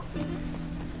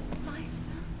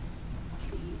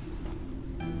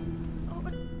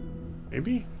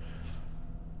 Maybe?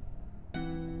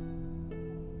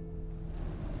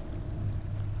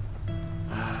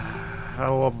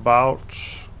 about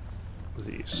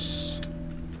these?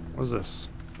 What is this?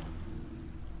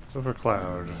 Silver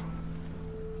cloud.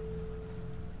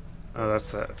 Oh,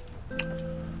 that's that.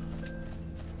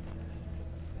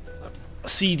 A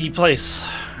seedy place,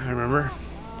 I remember.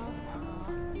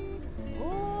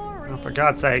 Oh, for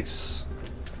God's sakes.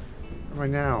 Where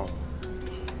am I now?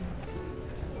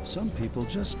 Some people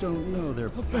just don't know their...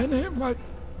 A penny,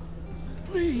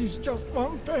 please, just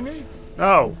one penny.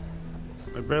 No!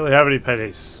 I barely have any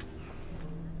pennies.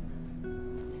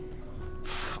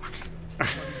 Fuck.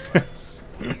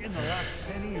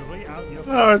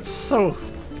 Oh, it's so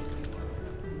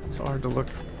hard to look.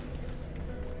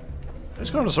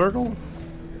 Just go in a circle.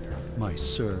 My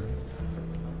sir.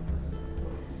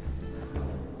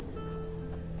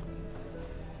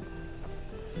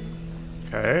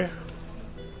 Okay.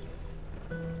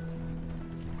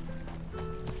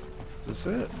 Is this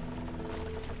it?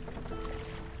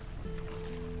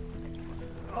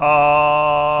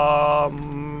 I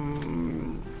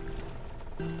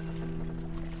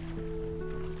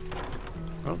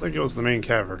don't think it was the main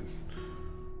cavern.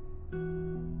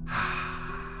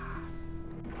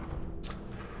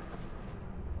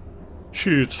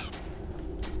 Shoot.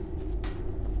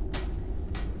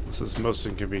 This is most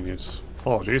inconvenient.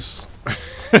 Apologies.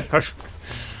 I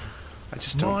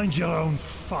just don't... Mind your own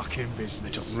fucking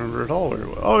business. I don't remember at all where it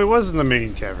was. Oh, it was in the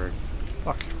main cavern.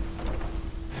 Fuck.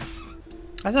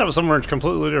 I thought it was somewhere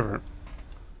completely different.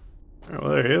 Oh,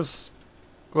 well, there he is.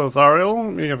 Lothariel,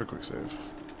 let me have a quick save.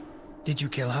 Did you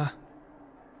kill her?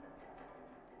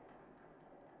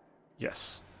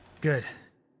 Yes. Good.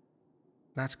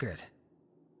 That's good.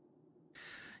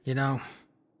 You know,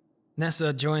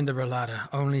 Nessa joined the Relata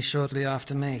only shortly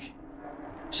after me.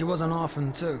 She was an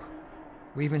orphan too.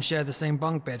 We even shared the same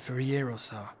bunk bed for a year or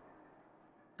so.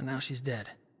 And now she's dead.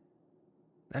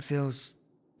 That feels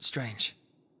strange.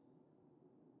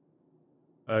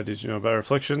 Did you know about her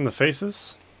affliction, the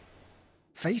faces?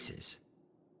 Faces?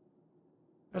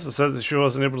 Nessa said that she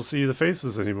wasn't able to see the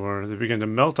faces anymore. They began to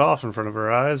melt off in front of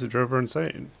her eyes. It drove her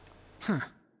insane. Huh.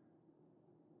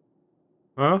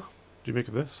 Huh? What do you make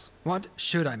of this? What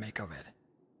should I make of it?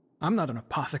 I'm not an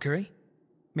apothecary.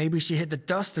 Maybe she hit the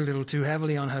dust a little too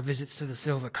heavily on her visits to the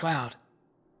Silver Cloud.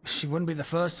 She wouldn't be the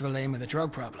first to relate with a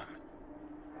drug problem.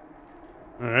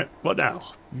 Alright, what now?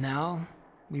 Now,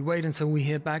 we wait until we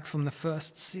hear back from the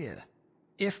first seer.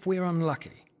 If we're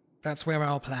unlucky, that's where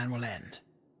our plan will end.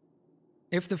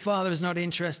 If the father is not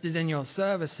interested in your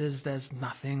services, there's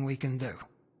nothing we can do.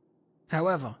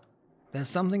 However, there's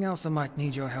something else I might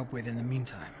need your help with in the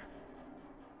meantime.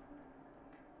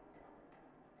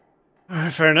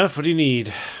 Alright, fair enough. What do you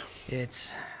need?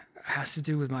 It has to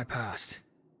do with my past.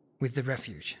 With the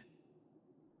refuge.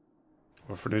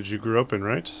 Orphanage you grew up in,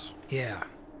 right? Yeah.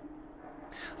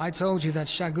 I told you that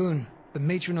Shagun, the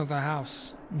matron of the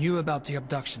house, knew about the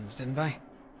abductions, didn't I?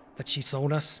 That she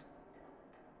sold us?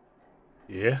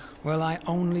 Yeah. Well, I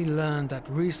only learned that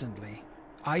recently.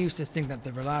 I used to think that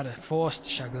the Relata forced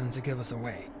Shagun to give us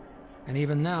away. And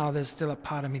even now, there's still a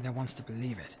part of me that wants to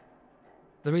believe it.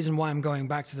 The reason why I'm going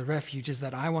back to the refuge is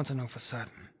that I want to know for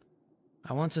certain.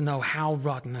 I want to know how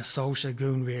rotten a soul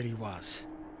Shagun really was.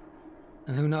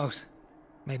 And who knows?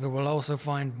 Maybe we'll also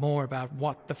find more about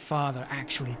what the father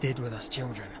actually did with us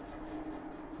children.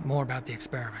 More about the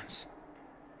experiments.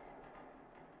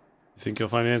 You think you'll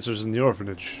find answers in the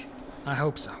orphanage? I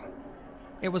hope so.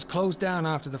 It was closed down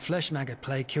after the flesh maggot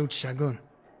plague killed Shagun,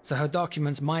 so her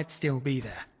documents might still be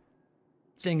there.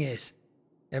 Thing is,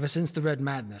 ever since the Red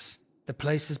Madness, the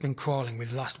place has been crawling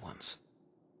with lost ones.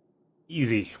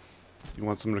 Easy. You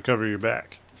want someone to cover your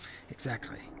back.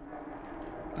 Exactly.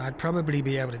 I'd probably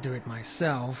be able to do it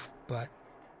myself, but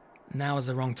now is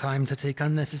the wrong time to take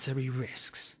unnecessary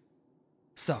risks.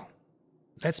 So,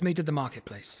 let's meet at the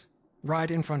marketplace, right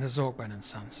in front of Zorkban and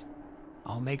Sons.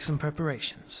 I'll make some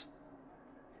preparations.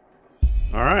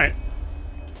 Alright.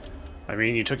 I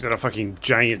mean, you took down a fucking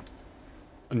giant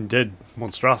undead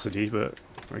monstrosity, but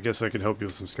I guess I could help you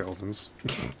with some skeletons.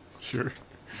 Sure.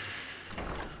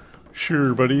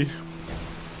 Sure, buddy.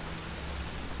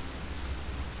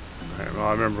 Alright, well,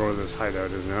 I remember where this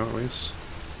hideout is now, at least.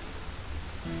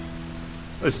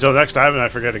 At least until next time, and I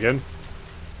forget again.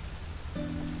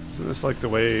 Isn't this like the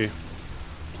way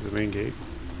to the main gate?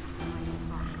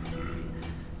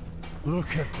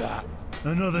 Look at that.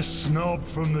 Another snob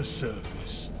from the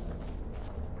surface.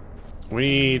 We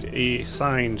need a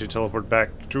sign to teleport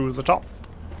back to the top.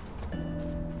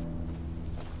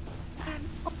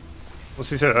 Well,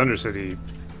 he said Undercity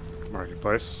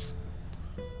Marketplace.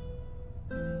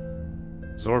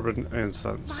 Zorban and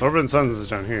Sons. Zorban and Sons is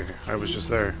down here. I was just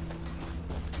there.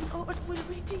 God will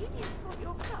redeem you for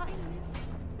your kindness.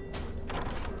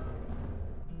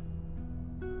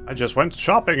 I just went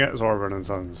shopping at Zorban and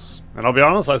Sons. And I'll be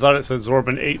honest, I thought it said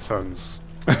Zorban 8 Sons.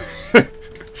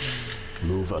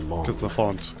 Move along. Because the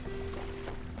font.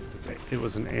 It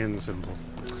was an N symbol.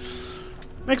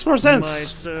 Makes more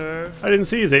sense. I didn't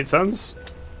see his 8 sons.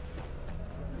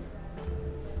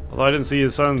 Although I didn't see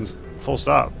his sons full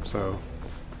stop, so.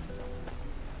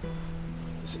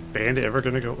 Is Bandit ever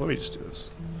gonna go? Let me just do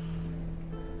this.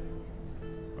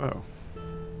 Oh.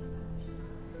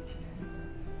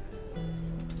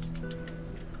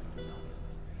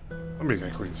 Somebody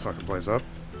gotta clean this fucking place up.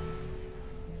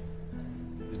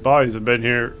 These bodies have been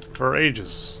here for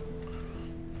ages.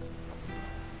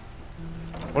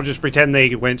 We'll just pretend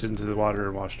they went into the water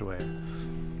and washed away.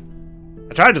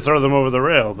 I tried to throw them over the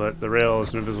rail, but the rail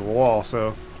is an invisible wall,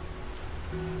 so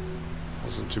it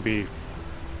wasn't to be.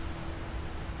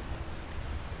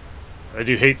 I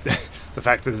do hate the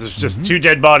fact that there's just 2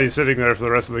 dead bodies sitting there for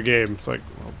the rest of the game. It's like,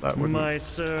 well, that wouldn't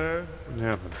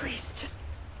happen. Please, just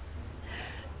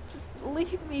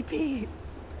leave me be.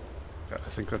 I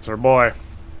think that's our boy.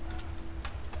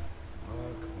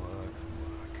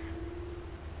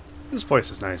 This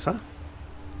place is nice, huh?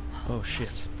 Oh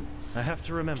shit. I have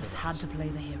to remember. Just had to play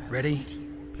the hero. Ready?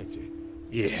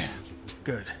 Yeah.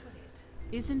 Good.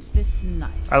 Isn't this nice?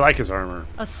 I like his armor.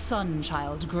 A sun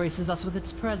child graces us with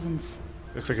its presence.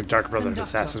 Looks like a Dark Brother Conduct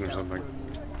assassin or yourself.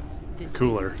 something.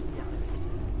 Cooler.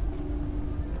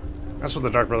 That's what the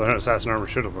Dark Brother assassin armor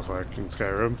should have looked like in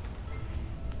Skyrim.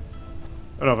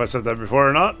 I don't know if I said that before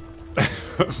or not.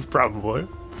 Probably.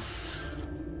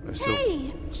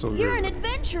 Hey! You're an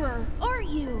adventurer, aren't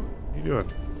you? What are you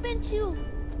doing? Been to...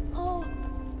 oh...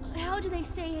 how do they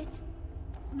say it?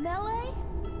 Melee?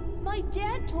 My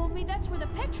dad told me that's where the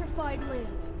petrified live.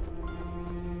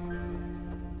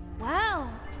 Wow.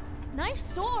 Nice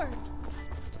sword.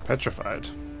 Petrified.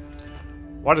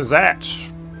 What is that?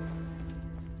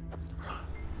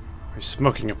 He's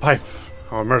smoking a pipe.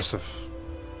 How immersive.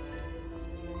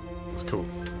 That's cool.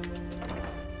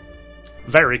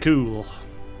 Very cool.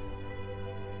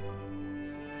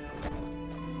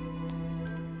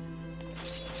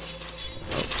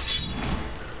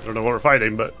 I don't know what we're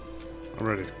fighting, but I'm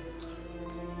ready.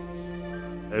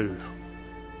 Oh.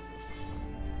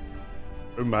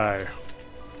 Oh my.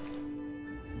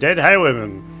 Dead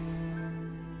highwaymen.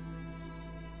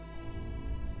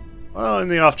 Well, in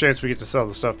the off chance we get to sell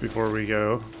the stuff before we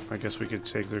go, I guess we could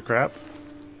take their crap.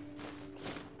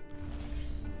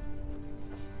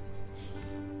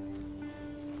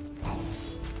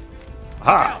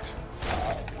 Aha!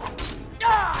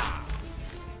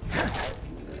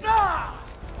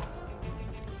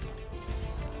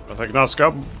 I think not,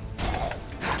 scum.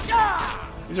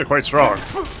 These are quite strong,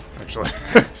 actually.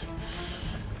 Are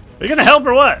you gonna help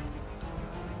or what?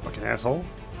 Fucking asshole.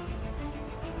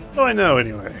 What do I know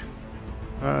anyway?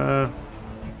 Oh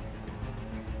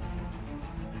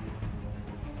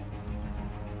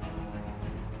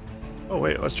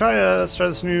wait, let's try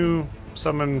this new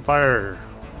summon fire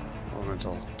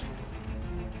elemental.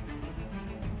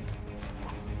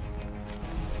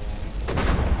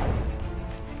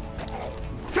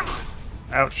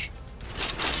 Ouch.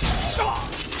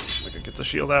 I could get the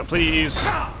shield out, please.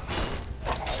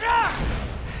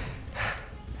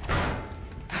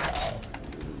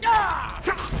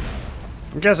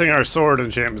 I'm guessing our sword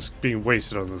enchantment is being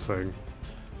wasted on this thing.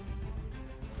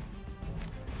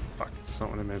 Fuck, that's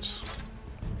not what I meant.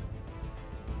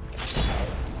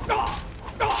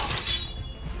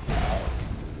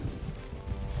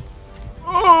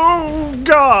 Oh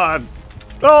god!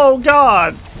 Oh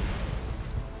god!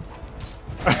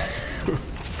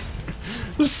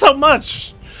 There's so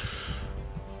much!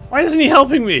 Why isn't he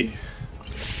helping me?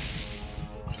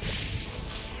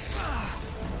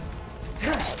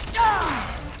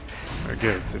 Oh,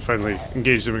 good, they finally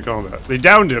engaged him in combat. They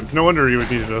downed him. No wonder he would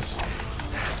needed us.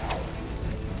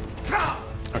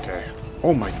 Okay.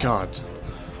 Oh my god.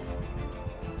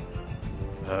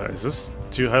 Is this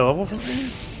too high level for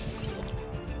me?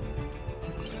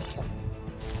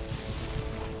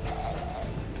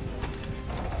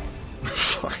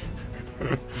 Fuck.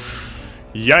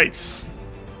 Yikes.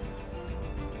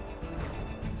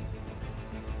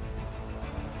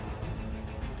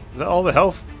 Is that all the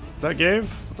health that gave?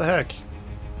 What the heck?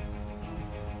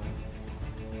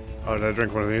 Oh, did I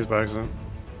drink one of these by accident?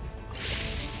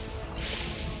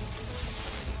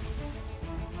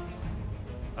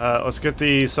 Let's get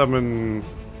the summon...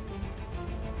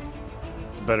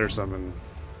 better summon.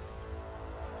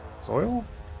 Soil?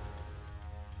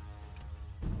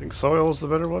 I think Soil's the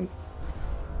better one.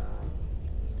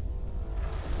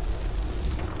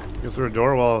 Go through a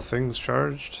door while a thing's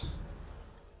charged.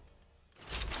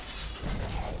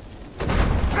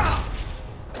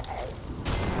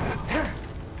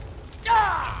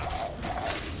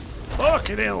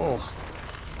 Fucking hell!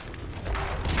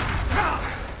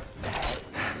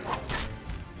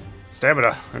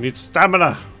 Stamina. I need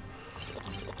stamina.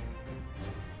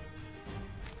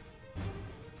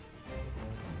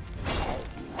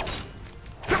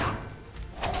 Did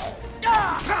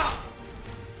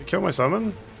you kill my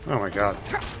summon? Oh my god.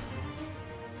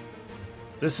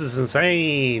 This is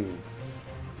insane.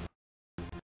 It's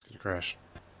gonna crash.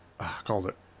 Ah, called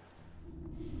it.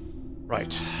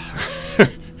 Right.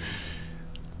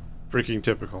 Freaking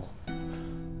typical.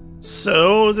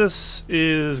 So this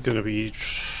is gonna be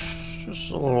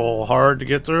just a little hard to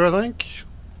get through, I think.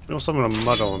 We'll summon a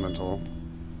mud elemental.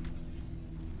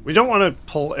 We don't want to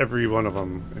pull every one of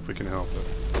them if we can help it.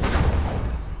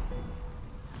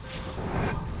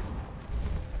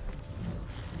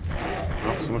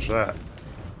 Not so much of that.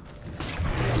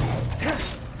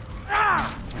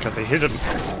 God, they hit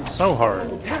him so hard.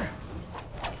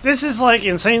 This is like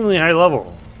insanely high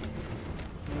level.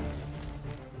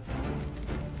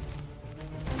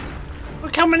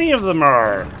 Look how many of them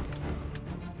are.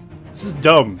 This is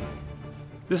dumb.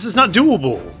 This is not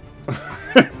doable.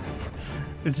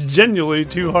 It's genuinely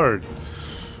too hard.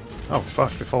 Oh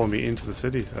fuck, they follow me into the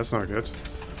city. That's not good.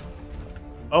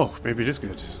 Oh, maybe it is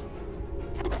good.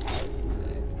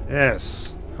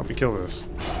 Yes. Help me kill this.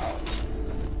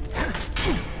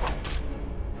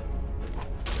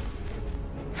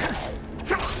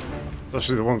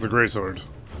 Especially the one with the greatsword.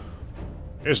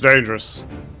 It's dangerous.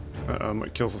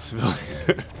 It kills the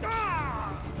civilian.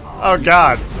 Oh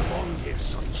god!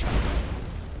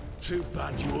 Too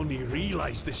bad you only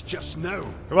realised this just now.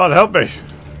 Come on, help me!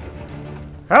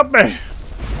 Help me!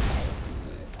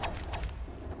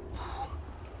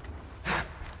 What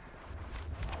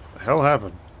the hell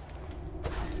happened?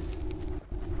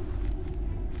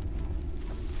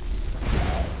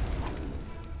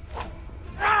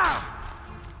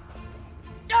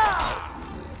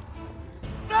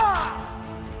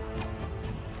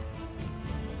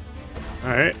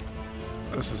 Alright.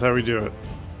 This is how we do it.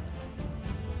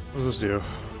 What does this do?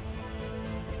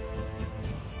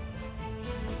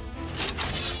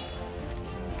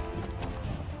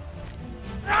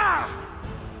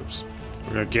 Oops.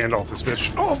 We're gonna Gandalf this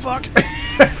bitch. Oh fuck!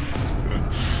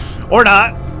 Or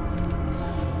not!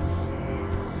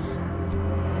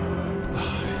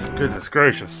 Goodness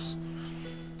gracious.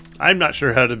 I'm not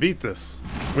sure how to beat this.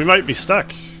 We might be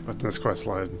stuck with this quest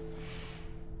line.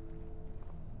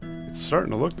 It's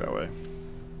starting to look that way.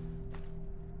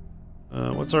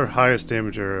 What's our highest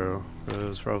damage arrow?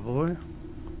 Is probably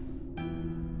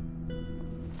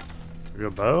maybe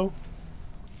a bow.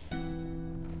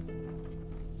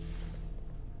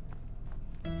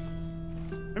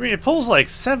 I mean, it pulls like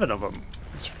 7 of them.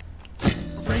 It's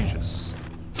outrageous.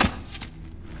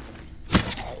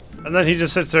 And then he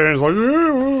just sits there and is like,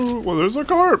 well, there's a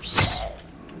corpse.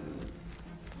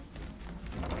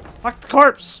 Fuck the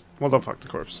corpse. Well, don't fuck the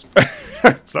corpse.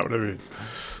 That's not what I mean.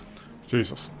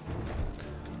 Jesus.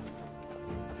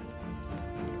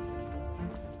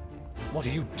 What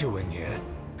are you doing here?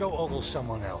 Go ogle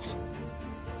someone else.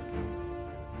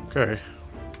 Okay.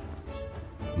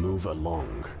 Move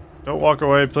along. Don't walk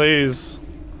away, please.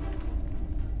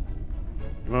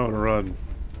 I'm on a run.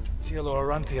 Tealo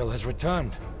Aranthiel has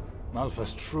returned.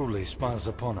 Malphas truly smiles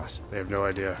upon us. They have no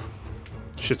idea.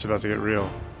 Shit's about to get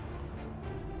real.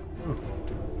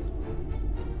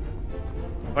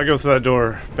 If I go through that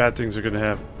door, bad things are gonna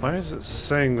happen. Why is it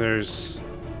saying there's...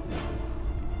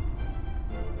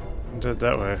 I'm dead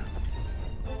that way.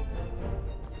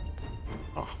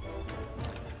 Oh.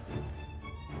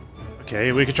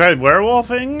 Okay, we could try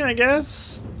werewolfing, I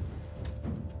guess?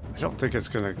 I don't think it's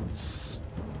gonna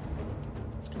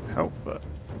help, but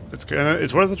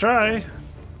it's worth a try.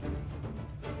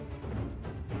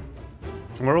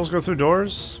 Can werewolves go through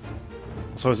doors?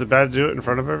 So is it bad to do it in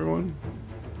front of everyone?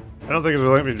 I don't think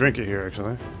it'll let me drink it here,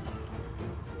 actually.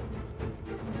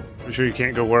 Pretty sure you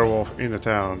can't go werewolf into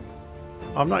town.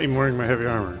 I'm not even wearing my heavy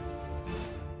armor.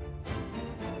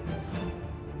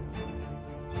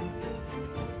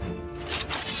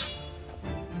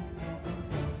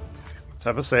 Let's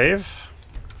have a save.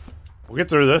 We'll get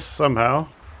through this somehow.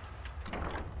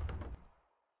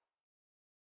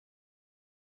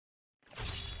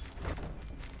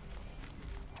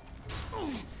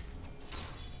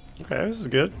 Okay, this is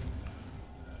good.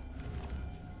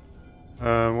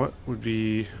 What would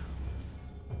be...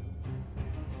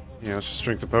 Yeah, let's just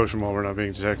drink the potion while we're not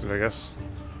being detected, I guess.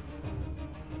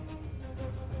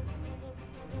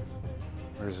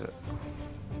 Where is it?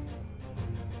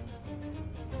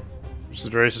 Reduce the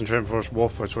duration to reinforce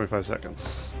wolf by 25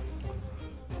 seconds.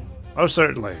 Oh,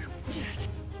 certainly.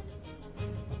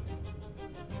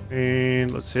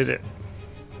 And let's hit it.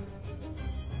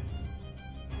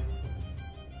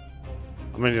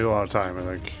 I'm gonna need a lot of time, I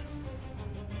think.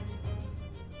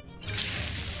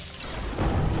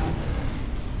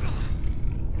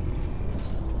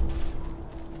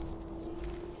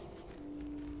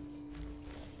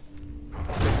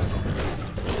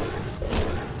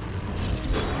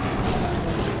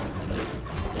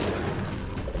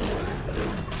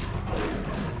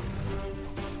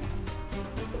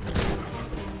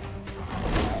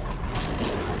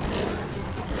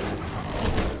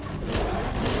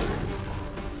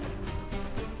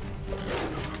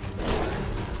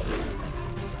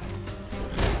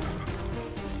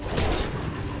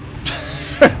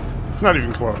 Not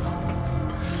even close.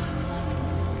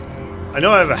 I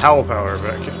know I have a howl power,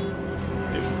 but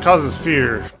it causes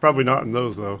fear. Probably not in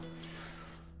those, though.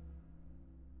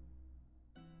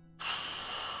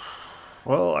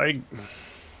 Well,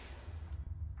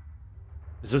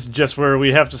 is this just where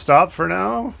we have to stop for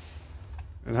now?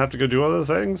 And have to go do other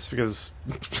things? Because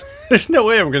there's no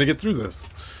way I'm going to get through this.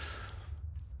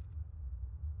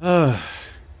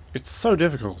 It's so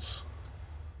difficult.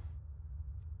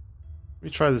 Let me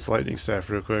try this lightning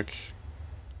staff real quick.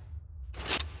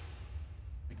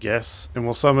 I guess. And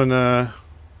we'll summon a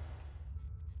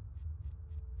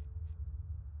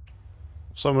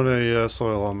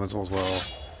soil elemental as well.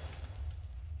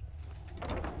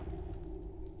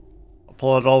 I'll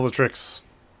pull out all the tricks.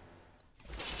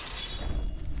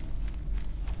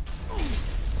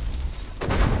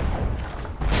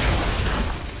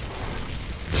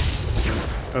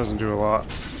 That doesn't do a lot.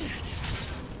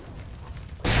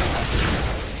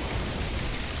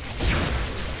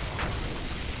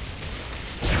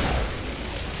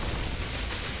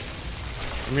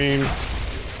 I mean,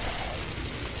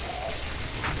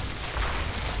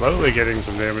 slowly getting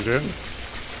some damage in.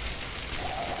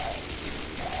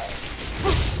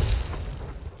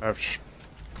 Ouch.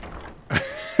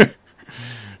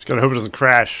 Just gotta hope it doesn't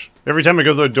crash. Every time I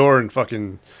go through a door in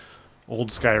fucking old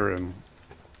Skyrim,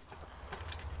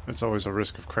 it's always a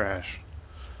risk of crash.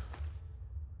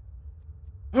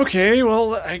 Okay,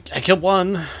 well, I killed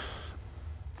one.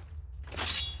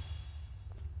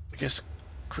 I guess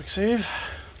quick save.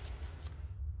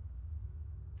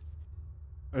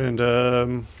 And, do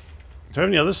I have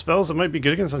any other spells that might be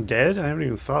good against undead? I haven't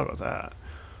even thought about that.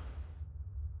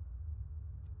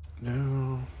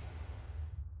 No.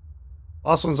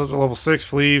 Lost ones up to level 6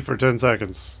 flee for 10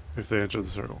 seconds if they enter the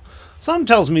circle. Something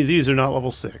tells me these are not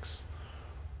level 6.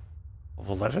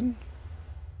 Level 11?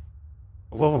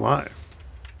 Level 9.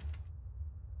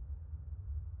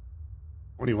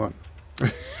 21.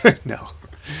 No.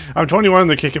 I'm 21 and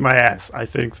they're kicking my ass. I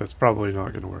think that's probably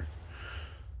not going to work.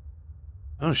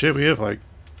 Oh shit, we have like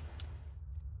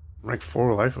rank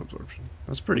 4 life absorption.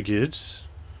 That's pretty good.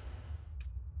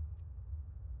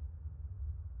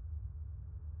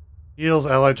 Heals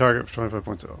allied target for 25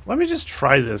 points off. Let me just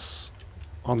try this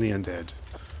on the undead.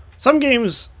 Some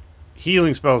games,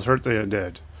 healing spells hurt the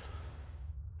undead.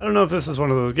 I don't know if this is one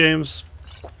of those games,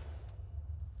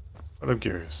 but I'm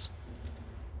curious.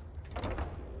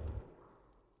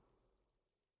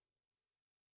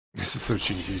 This is so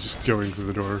cheesy, just going through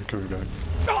the door and coming back.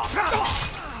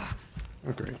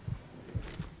 Oh, great.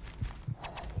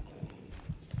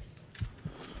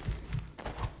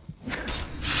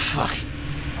 Fuck.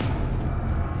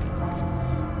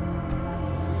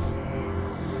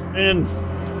 Man.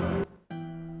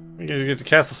 We gotta get to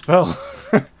cast the spell.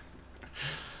 They're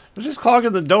just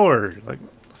clogging the door. Like,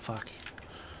 what the fuck?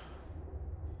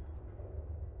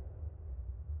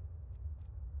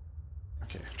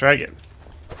 Okay, try again.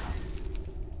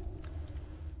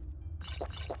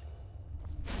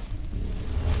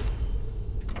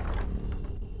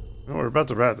 Well, we're about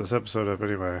to wrap this episode up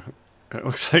anyway. It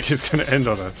looks like it's going to end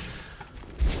on a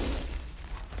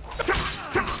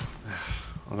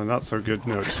not so good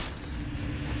note.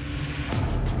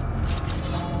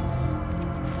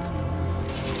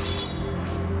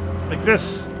 Like,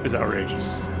 this is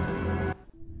outrageous.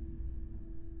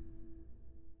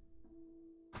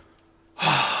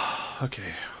 Okay,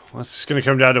 well, it's just going to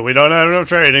come down to we don't have enough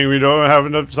training, we don't have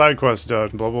enough side quests done,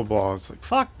 blah blah blah. It's like,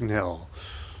 fucking hell.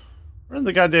 We're in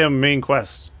the goddamn main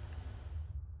quest.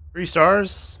 3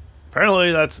 stars?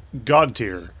 Apparently that's god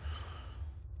tier.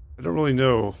 I don't really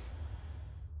know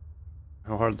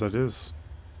how hard that is.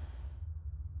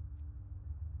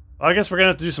 Well, I guess we're gonna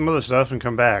have to do some other stuff and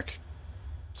come back.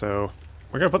 So,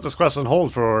 we're gonna put this quest on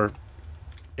hold for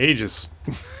ages.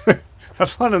 Have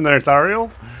fun in there,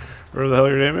 Thariel. Whatever the hell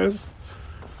your name is.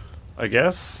 I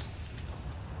guess.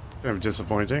 Kind of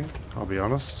disappointing, I'll be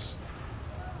honest.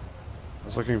 I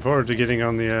was looking forward to getting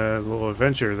on the little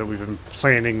adventure that we've been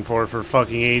planning for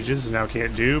fucking ages and now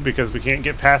can't do because we can't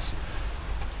get past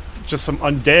just some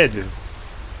undead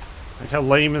Like, how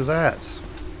lame is that?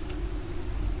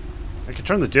 I could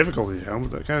turn the difficulty down,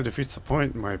 but that kind of defeats the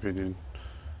point, in my opinion.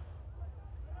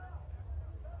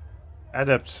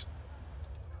 Adept.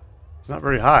 It's not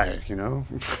very high, you know?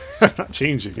 I'm not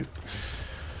changing it.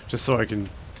 Just so I can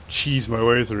cheese my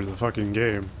way through the fucking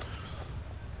game.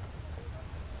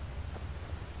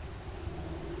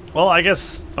 Well, I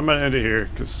guess I'm gonna end it here,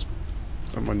 because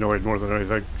I'm annoyed more than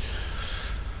anything.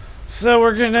 So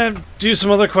we're gonna do some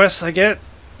other quests, I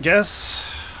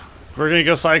guess. We're gonna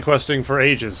go side questing for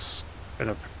ages. And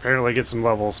apparently get some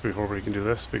levels before we can do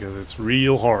this, because it's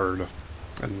real hard.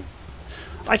 And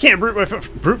I can't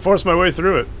brute force my way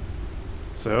through it.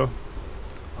 So,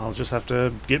 I'll just have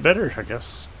to get better, I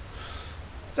guess.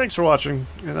 Thanks for watching,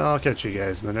 and I'll catch you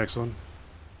guys in the next one.